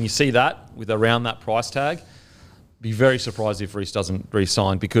think that when you see that with around that price tag, be very surprised if Reece doesn't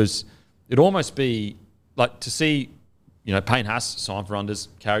re-sign because it'd almost be like to see, Payne Haas sign for unders,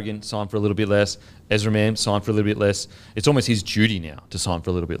 Carrigan sign for a little bit less, Ezra Mam sign for a little bit less. It's almost his duty now to sign for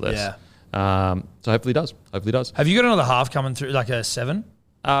a little bit less. Yeah. So hopefully he does. Have you got another half coming through, like a 7?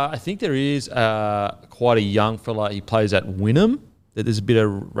 I think there is quite a young fella. He plays at Wynnum. There's a bit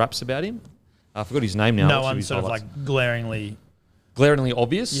of raps about him. I forgot his name now. No What's one's his sort of highlights? like glaringly. Glaringly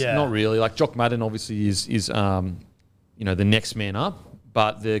obvious. Yeah. Not really. Like Jock Madden obviously is the next man up.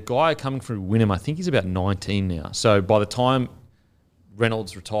 But the guy coming through Wynnum, I think he's about 19 now. So by the time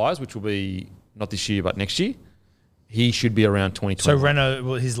Reynolds retires, which will be not this year but next year, he should be around 2020. So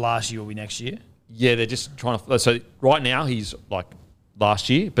Renault, his last year will be next year. Yeah, they're just trying to. So right now he's like last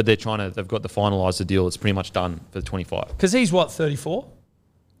year, but they've got to finalise the deal. It's pretty much done for the 25. Because he's what, 34?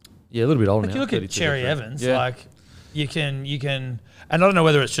 Yeah, a little bit older Like now. you look at 32, Cherry 33. Evans, Yeah. like you can, and I don't know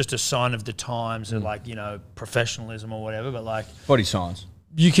whether it's just a sign of the times and like professionalism or whatever, but like Body signs.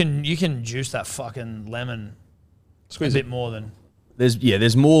 you can juice that fucking lemon Squeeze a it. bit more than.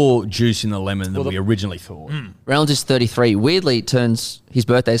 There's more juice in the lemon than we originally thought. Reynolds is 33. Weirdly, turns his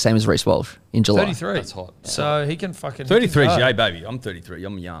birthday the same as Reece Walsh in July. 33. That's hot. So he can fucking. 33 is he can go. yay, baby. I'm 33.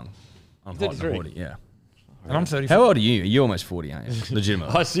 I'm young. I'm hot and 33. 40. Yeah. And I'm 34. How old are you? You're almost 40, aren't you?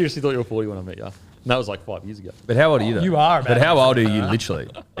 Legitimately. I seriously thought you were 40 when I met you. And that was like 5 years ago. But how old are you, though? You are But about how it. old are you, literally?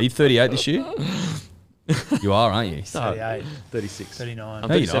 Are you 38 this year? You are, aren't you? 38, 36. 39. I'm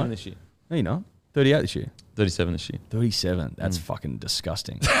No, you're 37 not. this year. No, you're not. 38 this year. 37 this year. 37. That's fucking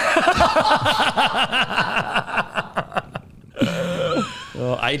disgusting.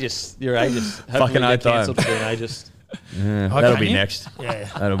 Oh, ageist. You're ageist. Fucking Hopefully you oath get I am. cancelled for being ageist. That'll can be you? next. Yeah.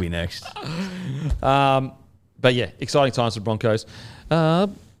 That'll be next. But yeah, exciting times for Broncos.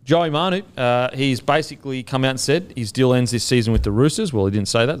 Joey Manu, he's basically come out and said his deal ends this season with the Roosters. Well, he didn't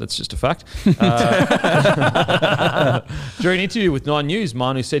say that. That's just a fact. During an interview with 9 News,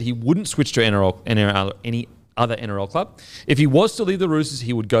 Manu said he wouldn't switch to any other NRL club. If he was to leave the Roosters,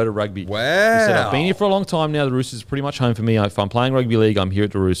 he would go to rugby. Wow. He said, I've been here for a long time now. The Roosters is pretty much home for me. If I'm playing rugby league, I'm here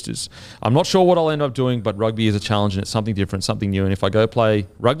at the Roosters. I'm not sure what I'll end up doing, but rugby is a challenge and it's something different, something new. And if I go play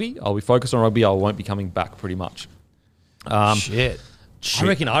rugby, I'll be focused on rugby. I won't be coming back pretty much. Shit.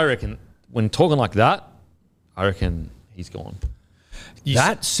 I reckon when talking like that, I reckon he's gone.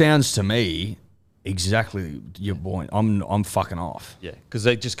 That sounds to me exactly your point. I'm fucking off. Yeah, because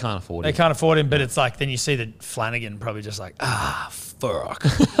they just can't afford They it. can't afford him, but it's like then you see that Flanagan probably just like, fuck.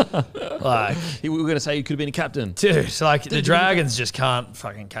 Like, We were going to say he could have been a captain. dude, it's like the Dragons just can't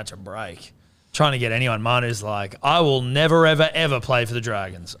fucking catch a break. Trying to get anyone. Manu's like, I will never, ever, ever play for the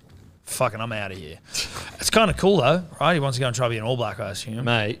Dragons. Fucking, I'm out of here. It's kind of cool though, right? He wants to go and try to be an All Black, I assume.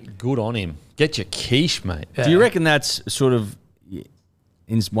 Mate, good on him. Get your quiche, mate. Yeah. Do you reckon that's sort of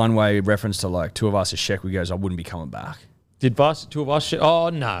in one way reference to like two of us as Sheck? We goes, I wouldn't be coming back. Did two of us? Oh,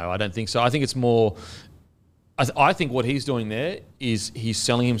 no, I don't think so. I think it's more... I think what he's doing there is he's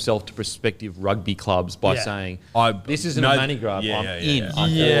selling himself to prospective rugby clubs by saying, this isn't a money grab, I'm in.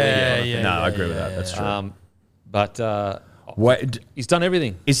 Yeah. No, I agree with that. That's true. But Wait, he's done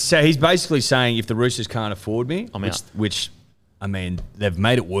everything. so he's basically saying if the Roosters can't afford me, I'm out. which I mean, they've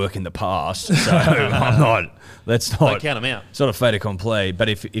made it work in the past, so I'm not. Let's not Don't count him out. It's not a fait accompli, but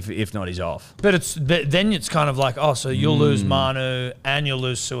if not, he's off. But then it's kind of like, so you'll lose Manu and you'll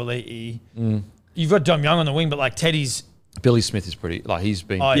lose Suoli'i. You've got Dom Young on the wing, but like Teddy's... Billy Smith is pretty... Like, he's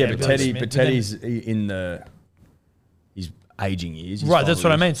been... Oh, Yeah, yeah, but Billy Smith. Teddy's in the his aging years. His Right, that's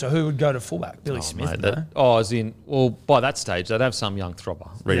what I final mean. So who would go to fullback? Billy Smith, mate, as in... Well, by that stage, they'd have some young throbber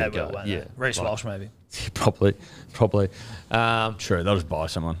ready to go. well, Yeah, Reece like- Walsh maybe. Probably. True, they'll just buy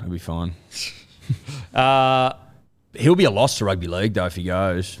someone. He'll be fine. Uh, He'll be a loss to rugby league though if he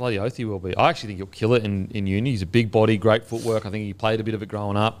goes. bloody oath he will be. I actually think he'll kill it in uni. He's a big body, great footwork. I think he played a bit of it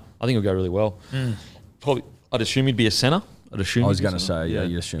growing up. I think he'll go really well. Probably, I'd assume he'd be a centre. I was going to say,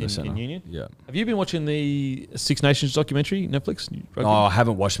 you'd assume a centre. In Union? Yeah. Have you been watching the Six Nations documentary, Netflix? Oh, I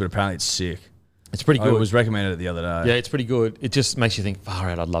haven't watched it, but apparently it's sick. It's pretty good. It was recommended the other day. Yeah, it's pretty good. It just makes you think, far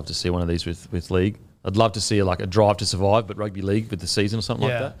out, I'd love to see one of these with league. I'd love to see like a Drive to Survive, but rugby league with the season or something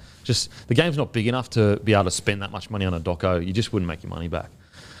like that. Just the game's not big enough to be able to spend that much money on a doco. You just wouldn't make your money back.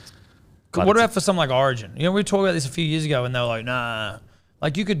 What about for something like Origin? You know, we talked about this a few years ago and they were like, nah.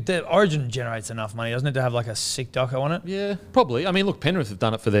 Like the Origin generates enough money, doesn't it, to have like a sick doco on it? Yeah, probably. I mean, look, Penrith have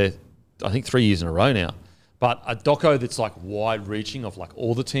done it for their, I think, 3 years in a row now. But a doco that's like wide-reaching of like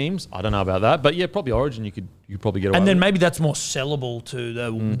all the teams, I don't know about that. But yeah, probably Origin, you could probably get away And then with. maybe that's more sellable to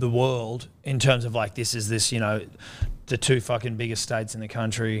the world in terms of like this, you know, the two fucking biggest states in the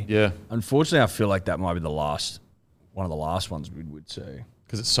country. Yeah, Unfortunately, I feel like that might be one of the last ones we would see.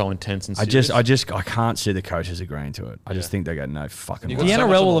 because it's so intense and I serious. I can't see the coaches agreeing to it. I just think they go, no fucking You The got way. so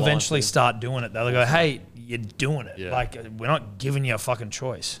much NRL on will the line, eventually too. start doing it. They'll go, hey, you're doing it. Yeah. Like, we're not giving you a fucking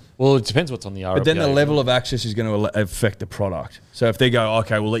choice. Well, it depends what's on the RFP. But then the level of access is going to affect the product. So if they go,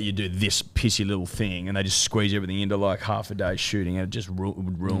 okay, we'll let you do this pissy little thing, and they just squeeze everything into like half a day shooting, and it just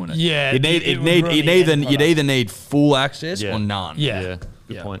would ruin it. Yeah, you'd it would ruin the end product. either need full access Yeah. or none. Yeah. Yeah,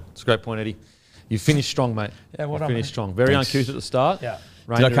 good Yeah. point. It's a great point, Eddie. You finished strong, mate. Yeah, well you done, finished mate. strong. Very Thanks. uncouth at the start. Yeah.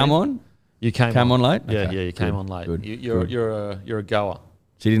 Did I come on? You came on late? Yeah, Okay. yeah, you came Good. on late. Good. You're Good. you're a goer.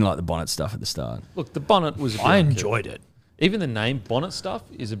 So you didn't like the bonnet stuff at the start. Look, the bonnet was. A bit I uncouth. enjoyed it. Even the name bonnet stuff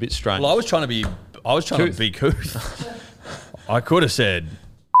is a bit strange. Well, I was trying to be couth. I could have said.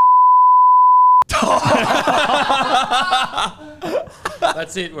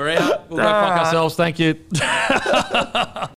 That's it. We're out. We'll go fuck ourselves. Thank you.